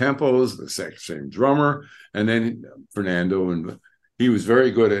same tempos, the exact same drummer. And then Fernando, and he was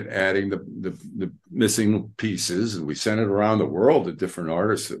very good at adding the missing pieces. And we sent it around the world to different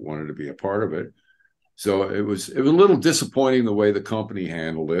artists that wanted to be a part of it. So it was a little disappointing the way the company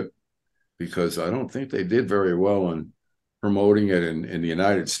handled it, because I don't think they did very well on promoting it in the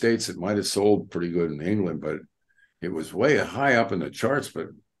United States. It might have sold pretty good in England, but it was way high up in the charts. But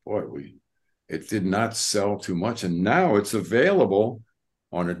boy, it did not sell too much. And now it's available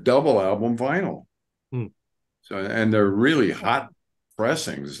on a double album vinyl. So, and they're really hot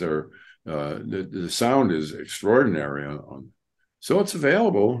pressings. They're the sound is extraordinary so it's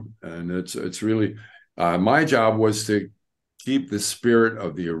available, and it's really my job was to keep the spirit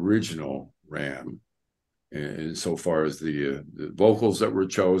of the original Ram, and so far as the vocals that were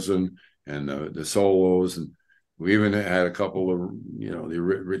chosen and the solos. And we even had a couple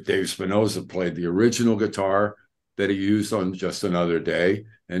of, Dave Spinoza played the original guitar that he used on Just Another Day,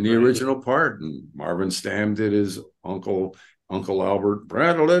 and the original part. And Marvin Stamm did his Uncle Albert,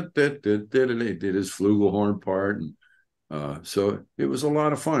 did his flugelhorn part. And so it was a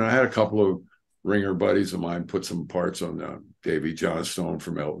lot of fun. I had a couple of ringer buddies of mine put some parts on Davy Johnstone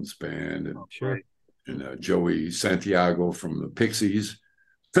from Elton's band, and Joey Santiago from the Pixies,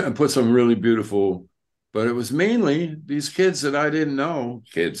 and put some really beautiful. But it was mainly these kids that I didn't know,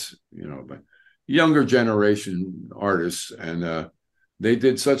 but younger generation artists. And they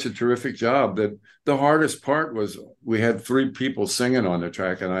did such a terrific job that the hardest part was we had 3 people singing on the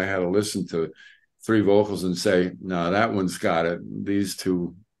track, and I had to listen to 3 vocals and say, "No, that one's got it. These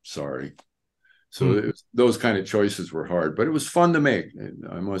 2, sorry." So those kind of choices were hard, but it was fun to make,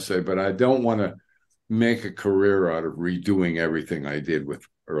 I must say. But I don't want to make a career out of redoing everything I did with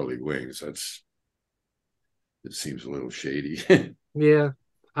Early Wings. It seems a little shady. Yeah.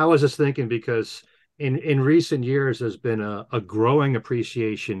 I was just thinking, because in recent years, there's been a growing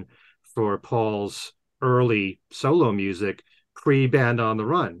appreciation for Paul's early solo music, pre-Band on the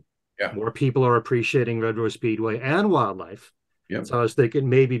Run. Yeah. More people are appreciating Red Rose Speedway and Wildlife. Yep. So I was thinking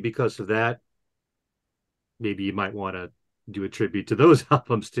maybe because of that, maybe you might want to do a tribute to those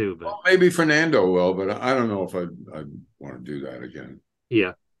albums too. But well, maybe Fernando will, but I don't know if I want to do that again.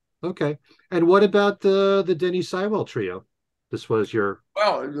 Yeah. Okay. And what about the Denny Seiwell trio? This was your...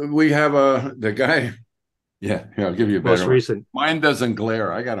 Well, we have the guy. Yeah, I'll give you a better most recent. Mine doesn't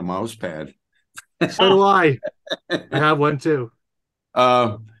glare. I got a mouse pad. So do I. I have one too.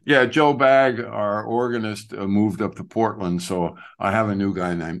 Yeah, Joe Bagg, our organist, moved up to Portland, so I have a new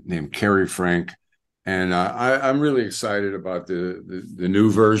guy named Kerry Frank, and I'm really excited about the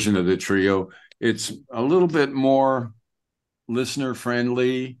new version of the trio. It's a little bit more listener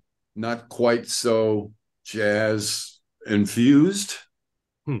friendly, not quite so jazz infused.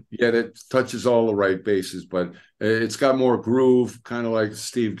 Yet it touches all the right bases, but it's got more groove, kind of like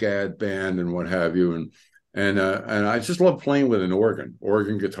Steve Gadd band and what have you. And I just love playing with an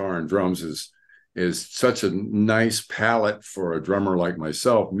organ, guitar, and drums is such a nice palette for a drummer like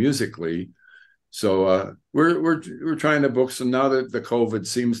myself musically. So we're trying to book some now that the COVID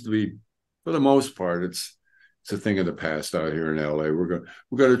seems to be, for the most part, it's a thing of the past out here in LA. We're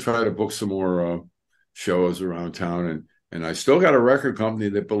going to try to book some more shows around town, and I still got a record company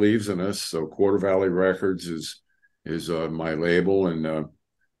that believes in us. So Quarter Valley Records is my label, and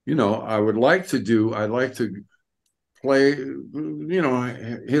I'd like to play,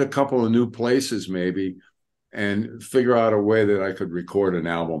 hit a couple of new places maybe, and figure out a way that I could record an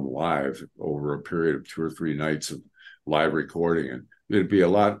album live over a period of 2 or 3 nights of live recording, and it'd be a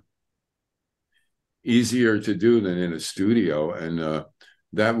lot easier to do than in a studio, and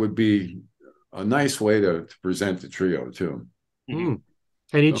that would be a nice way to present the trio too.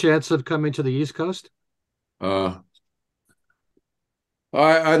 Any chance of coming to the East Coast? I'd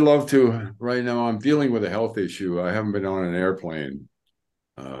love to. Right now, I'm dealing with a health issue. I haven't been on an airplane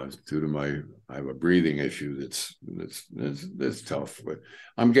due to I have a breathing issue that's tough, but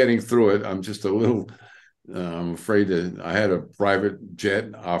I'm getting through it. I'm just a little. I'm afraid that I had a private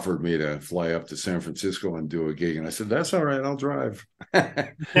jet offered me to fly up to San Francisco and do a gig, and I said that's all right. I'll drive.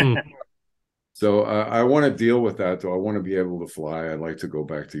 So I want to deal with that, though. I want to be able to fly. I'd like to go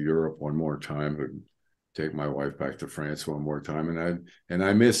back to Europe one more time, but take my wife back to France one more time. And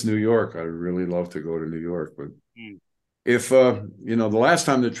I miss New York. I'd really love to go to New York. But if, the last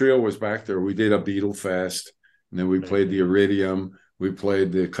time the trio was back there, we did a Beatle Fest, and then we played the Iridium, we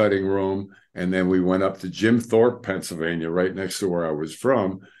played the Cutting Room, and then we went up to Jim Thorpe, Pennsylvania, right next to where I was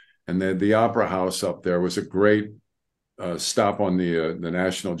from. And then the Opera House up there was a great stop on the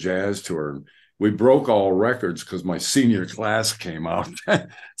National Jazz Tour. We broke all records because my senior class came out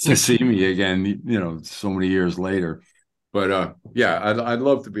to see me again, so many years later. But I'd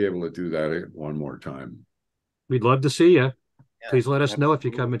love to be able to do that one more time. We'd love to see you. Yeah, please let us know if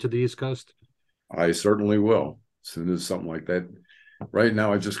you come into the East Coast. I certainly will. As soon as something like that. Right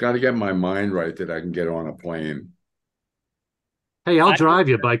now, I just got to get my mind right that I can get on a plane. Hey, I'll drive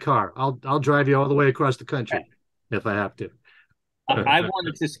you by car. I'll drive you all the way across the country if I have to. I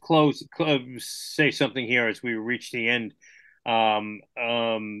wanted to say something here as we reach the end of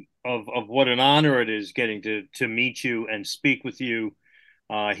what an honor it is getting to meet you and speak with you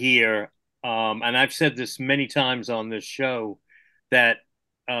here. And I've said this many times on this show that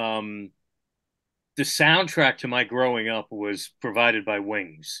the soundtrack to my growing up was provided by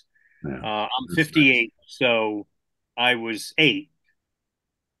Wings. Yeah, I'm 58, nice. So I was 8.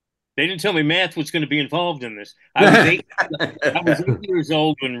 They didn't tell me math was going to be involved in this. I was 8 years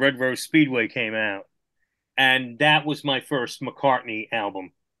old when Red Rose Speedway came out, and that was my first McCartney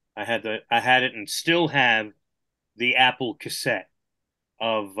album. I had it and still have the Apple cassette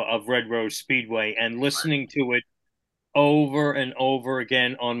of Red Rose Speedway, and listening to it over and over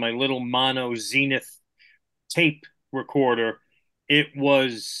again on my little mono Zenith tape recorder. It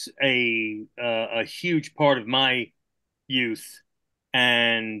was a huge part of my youth.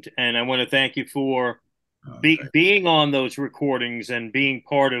 And I want to thank you for being on those recordings and being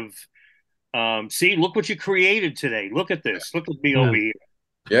part of. See, look what you created today. Look at this. Look at me over here.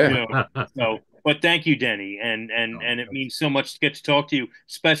 Yeah. But thank you, Denny, and it means so much to get to talk to you,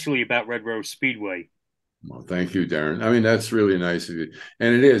 especially about Red Rose Speedway. Well, thank you, Darren. I mean, that's really nice of you,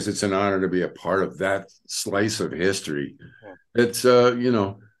 and it is. It's an honor to be a part of that slice of history. Yeah. It's a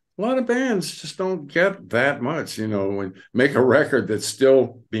lot of bands just don't get that much, when make a record that's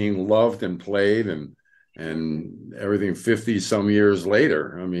still being loved and played and everything 50 some years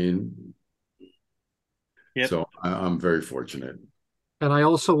later. I mean, yep. So I'm very fortunate. And I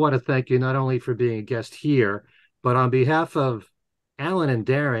also want to thank you not only for being a guest here, but on behalf of Allan and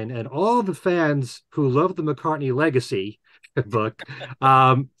Darren and all the fans who love the McCartney Legacy book,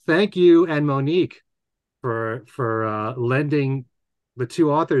 thank you and Monique for lending the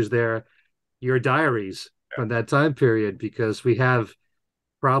 2 authors there your diaries from that time period, because we have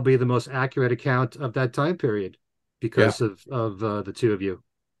probably the most accurate account of that time period because of the 2 of you.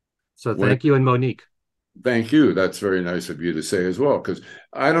 So thank you and Monique. Thank you. That's very nice of you to say as well, because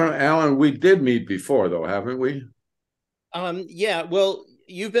I don't, Allan, we did meet before though, haven't we? Yeah. Well,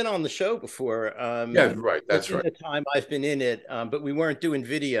 you've been on the show before. Yeah, right. That's right. The time I've been in it, but we weren't doing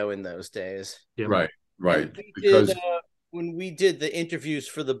video in those days. Yeah. Right. Because when we did the interviews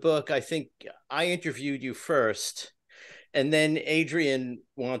for the book, I think I interviewed you first, and then Adrian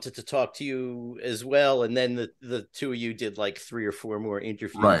wanted to talk to you as well, and then the two of you did like 3 or 4 more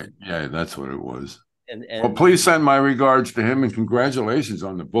interviews. Right. Yeah, that's what it was. And well, please send my regards to him and congratulations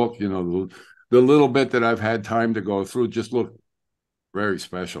on the book. You know, the little bit that I've had time to go through just look very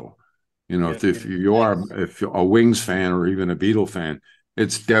special. You know, if you're a Wings fan or even a Beatle fan,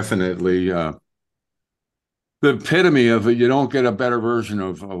 it's definitely the epitome of it. You don't get a better version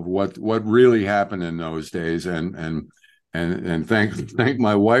of what really happened in those days. And thank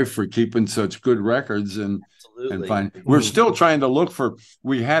my wife for keeping such good records and fine. We're still trying to look for.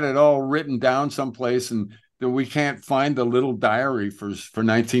 We had it all written down someplace, and then we can't find the little diary for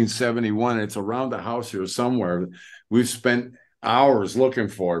 1971. It's around the house here somewhere. We've spent hours looking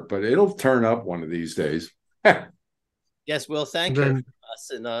for it, but it'll turn up one of these days. Yes, well, thank you for us,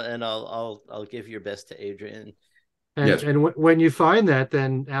 and I'll give your best to Adrian. And when you find that,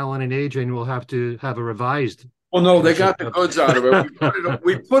 then Allan and Adrian will have to have a revised. Well, no, they got the goods out of it.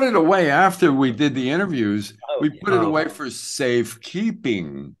 We put it away after we did the interviews. We put it away for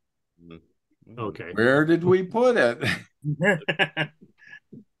safekeeping. Okay. Where did we put it?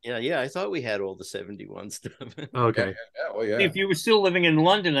 Yeah. I thought we had all the 71 stuff. Okay. Yeah. If you were still living in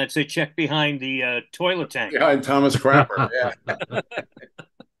London, I'd say check behind the toilet tank. Behind Thomas Crapper. Yeah.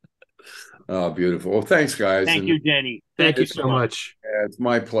 Oh, beautiful. Well, thanks, guys. Thank you, Denny. Thank you so much. Yeah, it's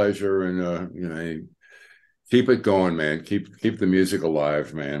my pleasure, and keep it going, man. Keep the music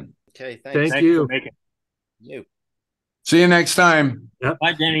alive, man. Okay, thanks. Thank you. See you next time. Yep.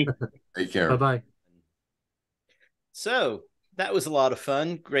 Bye, Denny. Take care. Bye-bye. So that was a lot of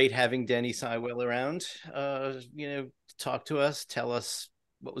fun. Great having Denny Seiwell around, to talk to us, tell us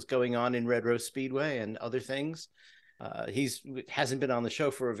what was going on in Red Rose Speedway and other things. He hasn't been on the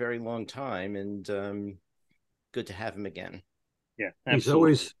show for a very long time, and good to have him again. Yeah,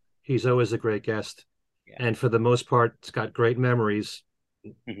 absolutely. He's always a great guest. Yeah. And for the most part, it's got great memories,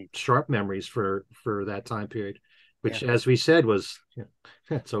 sharp memories for that time period, which, as we said, was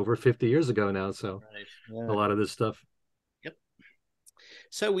it's over 50 years ago now. So a lot of this stuff. Yep.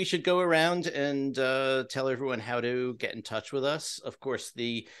 So we should go around and tell everyone how to get in touch with us. Of course,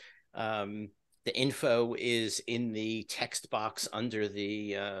 the info is in the text box under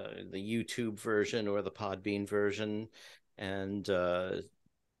the YouTube version or the Podbean version, and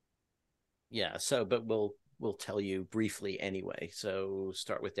but we'll tell you briefly anyway. So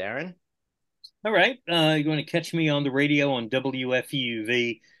start with Darren. All right. You're going to catch me on the radio on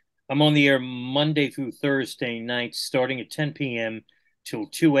WFUV. I'm on the air Monday through Thursday nights, starting at 10 p.m. till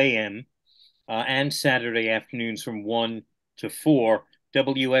 2 a.m. And Saturday afternoons from 1 to 4.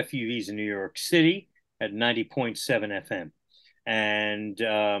 WFUV's in New York City at 90.7 FM. And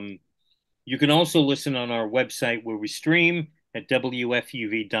you can also listen on our website where we stream at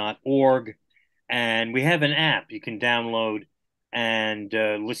WFUV.org. And we have an app you can download and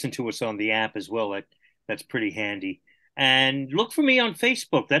listen to us on the app as well. That's pretty handy. And look for me on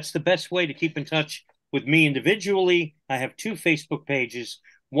Facebook. That's the best way to keep in touch with me individually. I have 2 Facebook pages.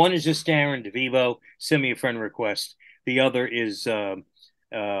 One is just Darren Devivo. Send me a friend request. The other is, I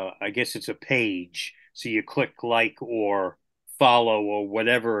guess it's a page. So you click like or follow or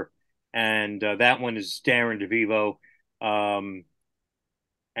whatever. And that one is Darren Devivo.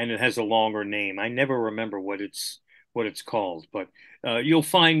 And it has a longer name. I never remember what it's called, but you'll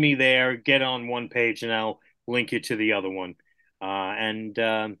find me there. Get on one page, and I'll link you to the other one. And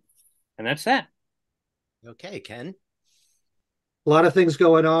that's that. Okay, Ken. A lot of things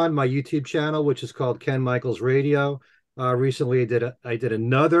going on. My YouTube channel, which is called Ken Michaels Radio. Recently, I did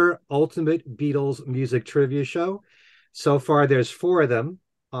another Ultimate Beatles music trivia show. So far, there's 4 of them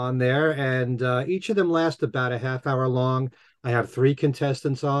on there, and each of them last about a half hour long. I have 3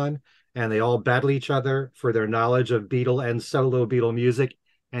 contestants on, and they all battle each other for their knowledge of Beatle and solo Beatle music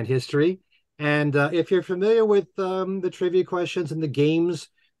and history. And if you're familiar with the trivia questions and the games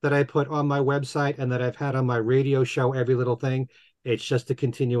that I put on my website and that I've had on my radio show, Every Little Thing, it's just a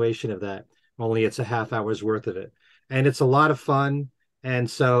continuation of that. Only it's a half hour's worth of it. And it's a lot of fun. And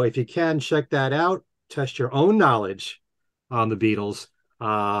so if you can, check that out. Test your own knowledge on the Beatles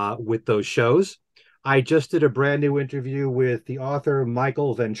with those shows. I just did a brand new interview with the author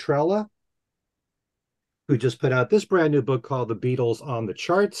Michael Ventrella, who just put out this brand new book called The Beatles on the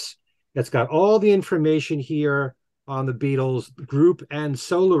Charts. It's got all the information here on the Beatles group and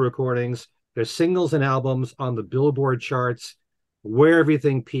solo recordings, their singles and albums on the Billboard charts, where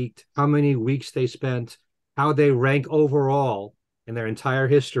everything peaked, how many weeks they spent, how they rank overall in their entire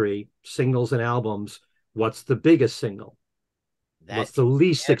history, singles and albums, what's the biggest single? What's the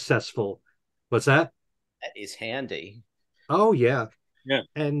least successful? What's that? That is handy. Oh, yeah. Yeah.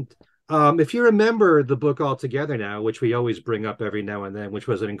 And if you remember the book Altogether Now, which we always bring up every now and then, which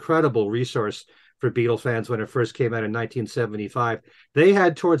was an incredible resource for Beatles fans when it first came out in 1975, they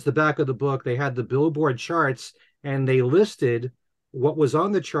had towards the back of the book, they had the Billboard charts, and they listed what was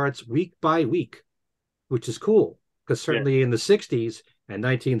on the charts week by week, which is cool, because certainly in the 60s and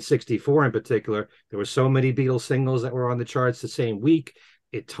 1964 in particular, there were so many Beatles singles that were on the charts the same week.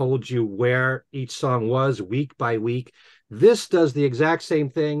 It told you where each song was week by week. This does the exact same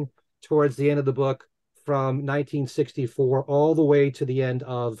thing towards the end of the book from 1964 all the way to the end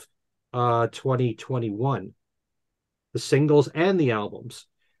of 2021, the singles and the albums.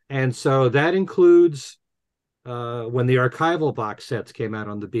 And so that includes when the archival box sets came out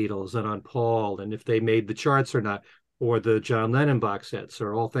on the Beatles and on Paul, and if they made the charts or not, or the John Lennon box sets,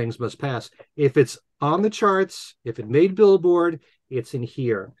 or All Things Must Pass. If it's on the charts, if it made Billboard, it's in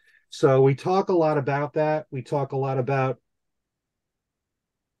here. So we talk a lot about that. We talk a lot about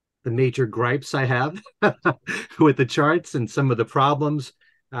the major gripes I have with the charts and some of the problems,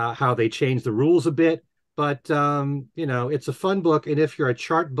 how they changed the rules a bit. But, it's a fun book. And if you're a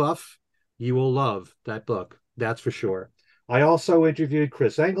chart buff, you will love that book. That's for sure. I also interviewed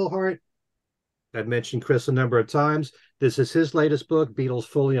Chris Engelhart. I've mentioned Chris a number of times. This is his latest book, Beatles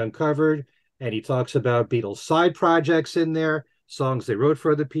Fully Uncovered. And he talks about Beatles side projects in there, songs they wrote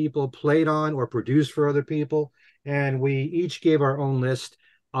for other people, played on or produced for other people. And we each gave our own list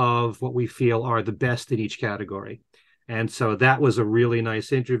of what we feel are the best in each category. And so that was a really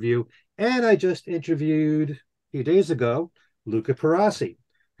nice interview. And I just interviewed a few days ago, Luca Perassi,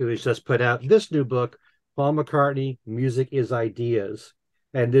 who has just put out this new book, Paul McCartney, Music is Ideas.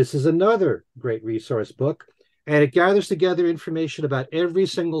 And this is another great resource book. And it gathers together information about every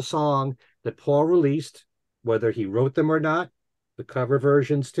single song that Paul released, whether he wrote them or not, the cover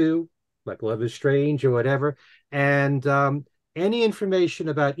versions too, like Love is Strange or whatever. And any information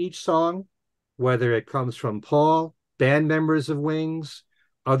about each song, whether it comes from Paul, band members of Wings,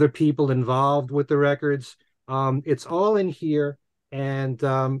 other people involved with the records, it's all in here. And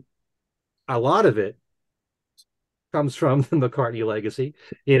a lot of it comes from the McCartney legacy,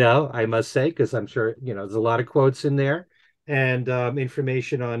 I must say, because I'm sure, there's a lot of quotes in there and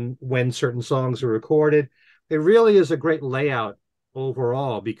information on when certain songs were recorded. It really is a great layout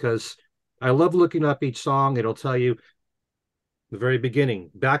overall, because I love looking up each song. It'll tell you the very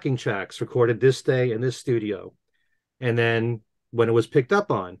beginning, backing tracks recorded this day in this studio. And then when it was picked up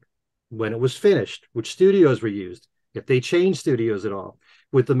on, when it was finished, which studios were used, if they changed studios at all.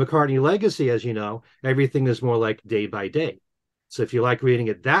 With the McCartney legacy, as you know, everything is more like day by day. So if you like reading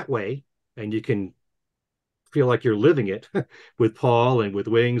it that way, and you can feel like you're living it with Paul and with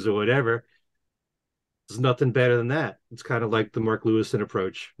Wings or whatever, there's nothing better than that. It's kind of like the Mark Lewison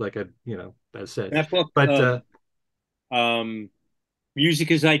approach, like I said. That book, but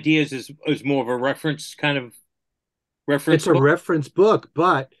Music is Ideas is more of a reference kind of reference. It's a reference book,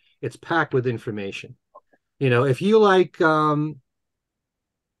 but it's packed with information. If you like,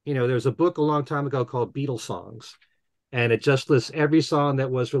 there's a book a long time ago called Beatles Songs, and it just lists every song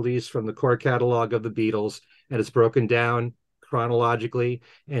that was released from the core catalog of the Beatles, and it's broken down chronologically,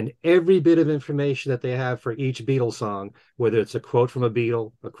 and every bit of information that they have for each Beatles song, whether it's a quote from a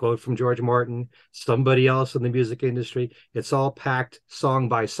Beatle, a quote from George Martin, somebody else in the music industry, it's all packed song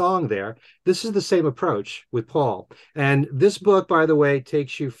by song there. This is the same approach with Paul. And this book, by the way,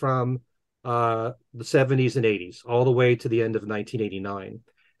 takes you from the 70s and 80s all the way to the end of 1989.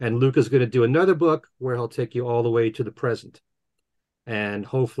 And Luca's going to do another book where he'll take you all the way to the present. And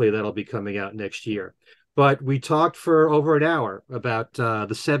hopefully that'll be coming out next year. But we talked for over an hour about the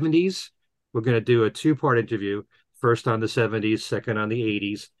 70s. We're going to do a two-part interview, first on the 70s, second on the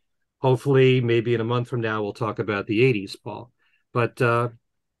 80s. Hopefully, maybe in a month from now, we'll talk about the 80s, Paul. But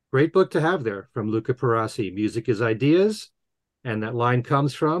great book to have there from Luca Perassi, Music is Ideas. And that line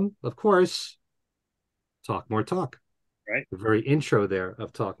comes from, of course, Talk More Talk. Right. The very intro there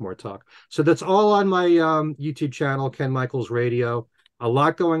of Talk More Talk. So that's all on my YouTube channel, Ken Michaels Radio. A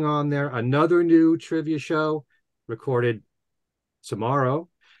lot going on there. Another new trivia show recorded tomorrow.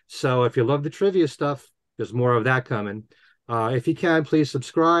 So if you love the trivia stuff, there's more of that coming. If you can, please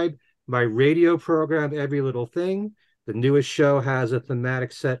subscribe. My radio program, Every Little Thing. The newest show has a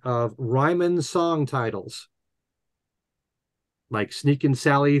thematic set of Ryman song titles, like Sneakin'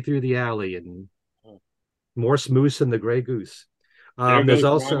 Sally Through the Alley and Morse Moose and the Grey Goose. There's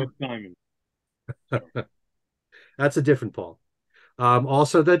also that's a different Paul.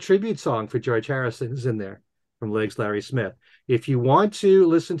 Also, the tribute song for George Harrison is in there. from Legs Larry Smith. If you want to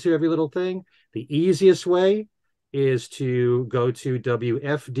listen to every little thing, the easiest way is to go to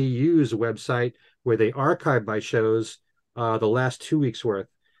WFDU's website where they archive my shows the last 2 weeks worth.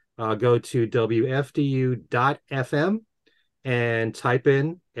 Go to WFDU.FM and type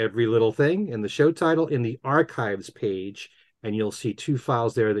in every little thing in the show title in the archives page, and you'll see 2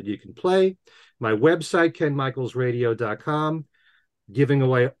 files there that you can play. My website, KenMichaelsRadio.com, giving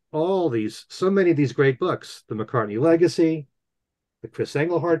away so many of these great books. The McCartney Legacy, the Chris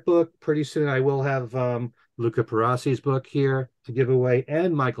Engelhardt book. Pretty soon I will have Luca Perassi's book here to give away,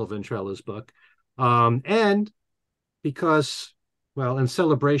 and Michael Ventrella's book. And because, well, in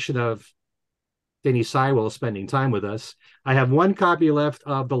celebration of Denny Seiwell spending time with us, I have 1 copy left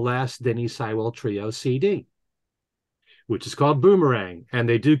of the last Denny Seiwell Trio CD, which is called Boomerang, and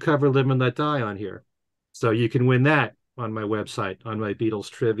they do cover Live and Let Die on here. So you can win that on my website, on my Beatles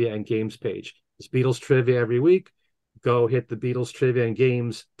Trivia and Games page. It's Beatles Trivia every week. Go hit the Beatles Trivia and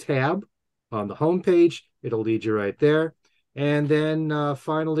Games tab on the homepage. It'll lead you right there. And then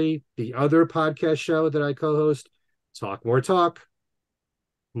finally, the other podcast show that I co-host, Talk More Talk.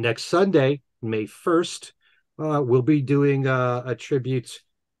 Next Sunday, May 1st, we'll be doing a tribute,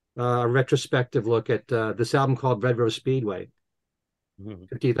 a retrospective look at this album called Red Rose Speedway,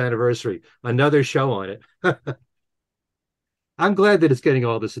 50th anniversary. Another show on it. I'm glad that it's getting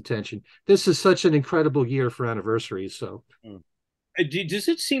all this attention. This is such an incredible year for anniversaries. So, does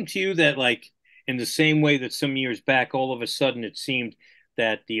it seem to you that, like, in the same way that some years back, all of a sudden it seemed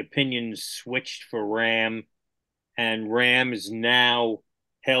that the opinions switched for Ram, and Ram is now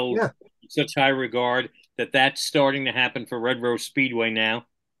held in such high regard that that's starting to happen for Red Rose Speedway now?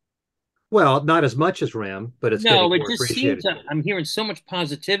 Well, not as much as Ram, but it's getting more appreciated. I'm hearing so much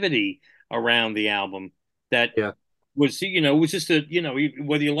positivity around the album that was just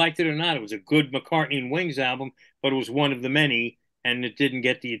whether you liked it or not, it was a good McCartney and Wings album, but it was one of the many, and it didn't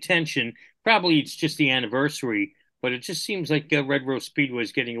get the attention. Probably it's just the anniversary, but it just seems like Red Rose Speedway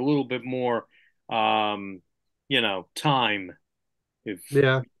is getting a little bit more, time.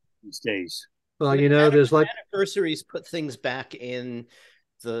 These days. Well, there's like anniversaries put things back in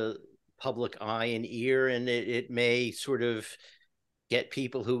the public eye and ear, and it may sort of get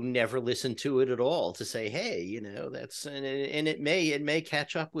people who never listened to it at all to say, hey, that's, and it may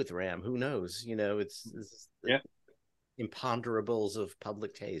catch up with Ram. Who knows? It's imponderables of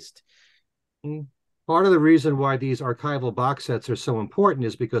public taste. Part of the reason why these archival box sets are so important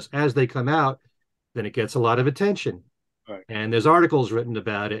is because as they come out, then it gets a lot of attention. Right. And there's articles written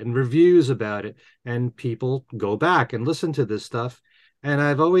about it and reviews about it, and people go back and listen to this stuff. And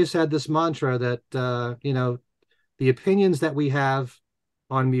I've always had this mantra that, the opinions that we have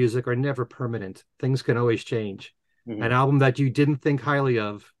on music are never permanent. Things can always change. Mm-hmm. An album that you didn't think highly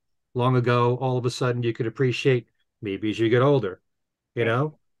of long ago, all of a sudden you could appreciate maybe as you get older.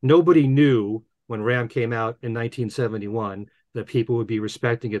 Nobody knew when Ram came out in 1971 that people would be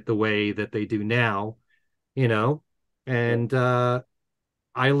respecting it the way that they do now, and I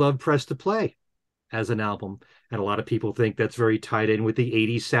love Press to Play as an album. And a lot of people think that's very tied in with the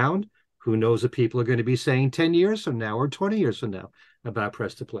 80s sound. Who knows what people are going to be saying 10 years from now or 20 years from now about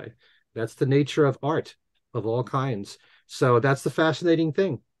Press to Play. That's the nature of art of all kinds. So that's the fascinating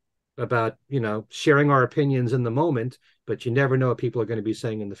thing about, sharing our opinions in the moment, but you never know what people are going to be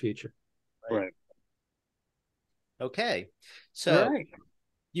saying in the future. Right. Okay. So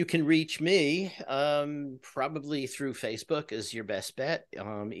you can reach me probably through Facebook is your best bet.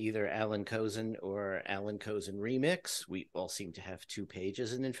 Either Allan Kozinn or Allan Kozinn Remix. We all seem to have 2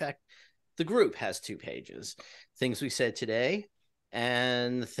 pages. And in fact, the group has 2 pages. Things We Said Today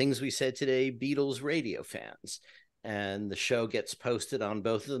and Things We Said Today Beatles Radio Fans. And the show gets posted on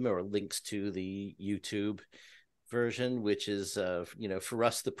both of them, or links to the YouTube version, which is, for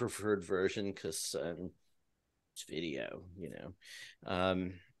us, the preferred version because it's video,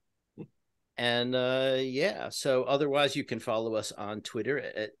 so otherwise you can follow us on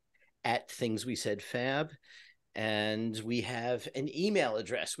Twitter at Things We Said Fab, and we have an email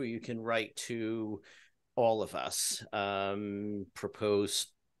address where you can write to all of us, propose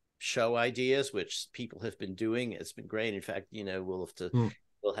show ideas, which people have been doing. It's been great. In fact, we'll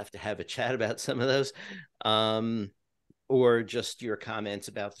have to have a chat about some of those, or just your comments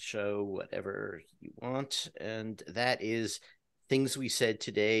about the show, whatever you want. And that is Things We Said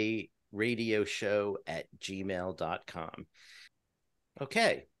Today radio show at gmail.com.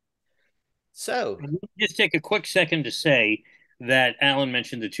 Okay. So just take a quick second to say that Allan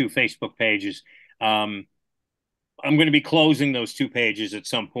mentioned the 2 Facebook pages. I'm going to be closing those 2 pages at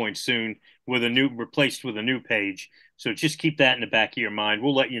some point soon replaced with a new page. So just keep that in the back of your mind.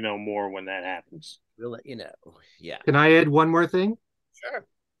 We'll let you know more when that happens. We'll let you know. Yeah. Can I add one more thing? Sure.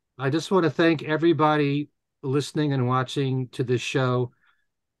 I just want to thank everybody listening and watching to this show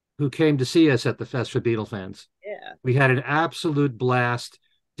who came to see us at the Fest for Beatle Fans. Yeah. We had an absolute blast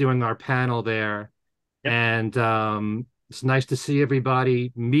doing our panel there. Yep. And it's nice to see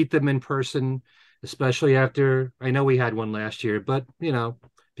everybody, meet them in person, especially after, I know we had one last year, but, you know,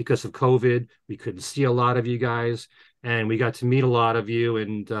 because of COVID, we couldn't see a lot of you guys, and we got to meet a lot of you.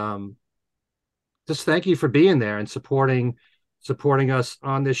 And just thank you for being there and supporting us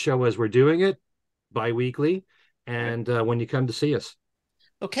on this show as we're doing it bi-weekly, and when you come to see us.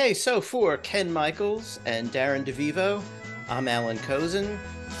 Okay, so for Ken Michaels and Darren Devivo, I'm Allan Kozinn.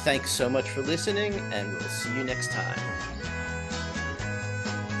 Thanks so much for listening, and we'll see you next time.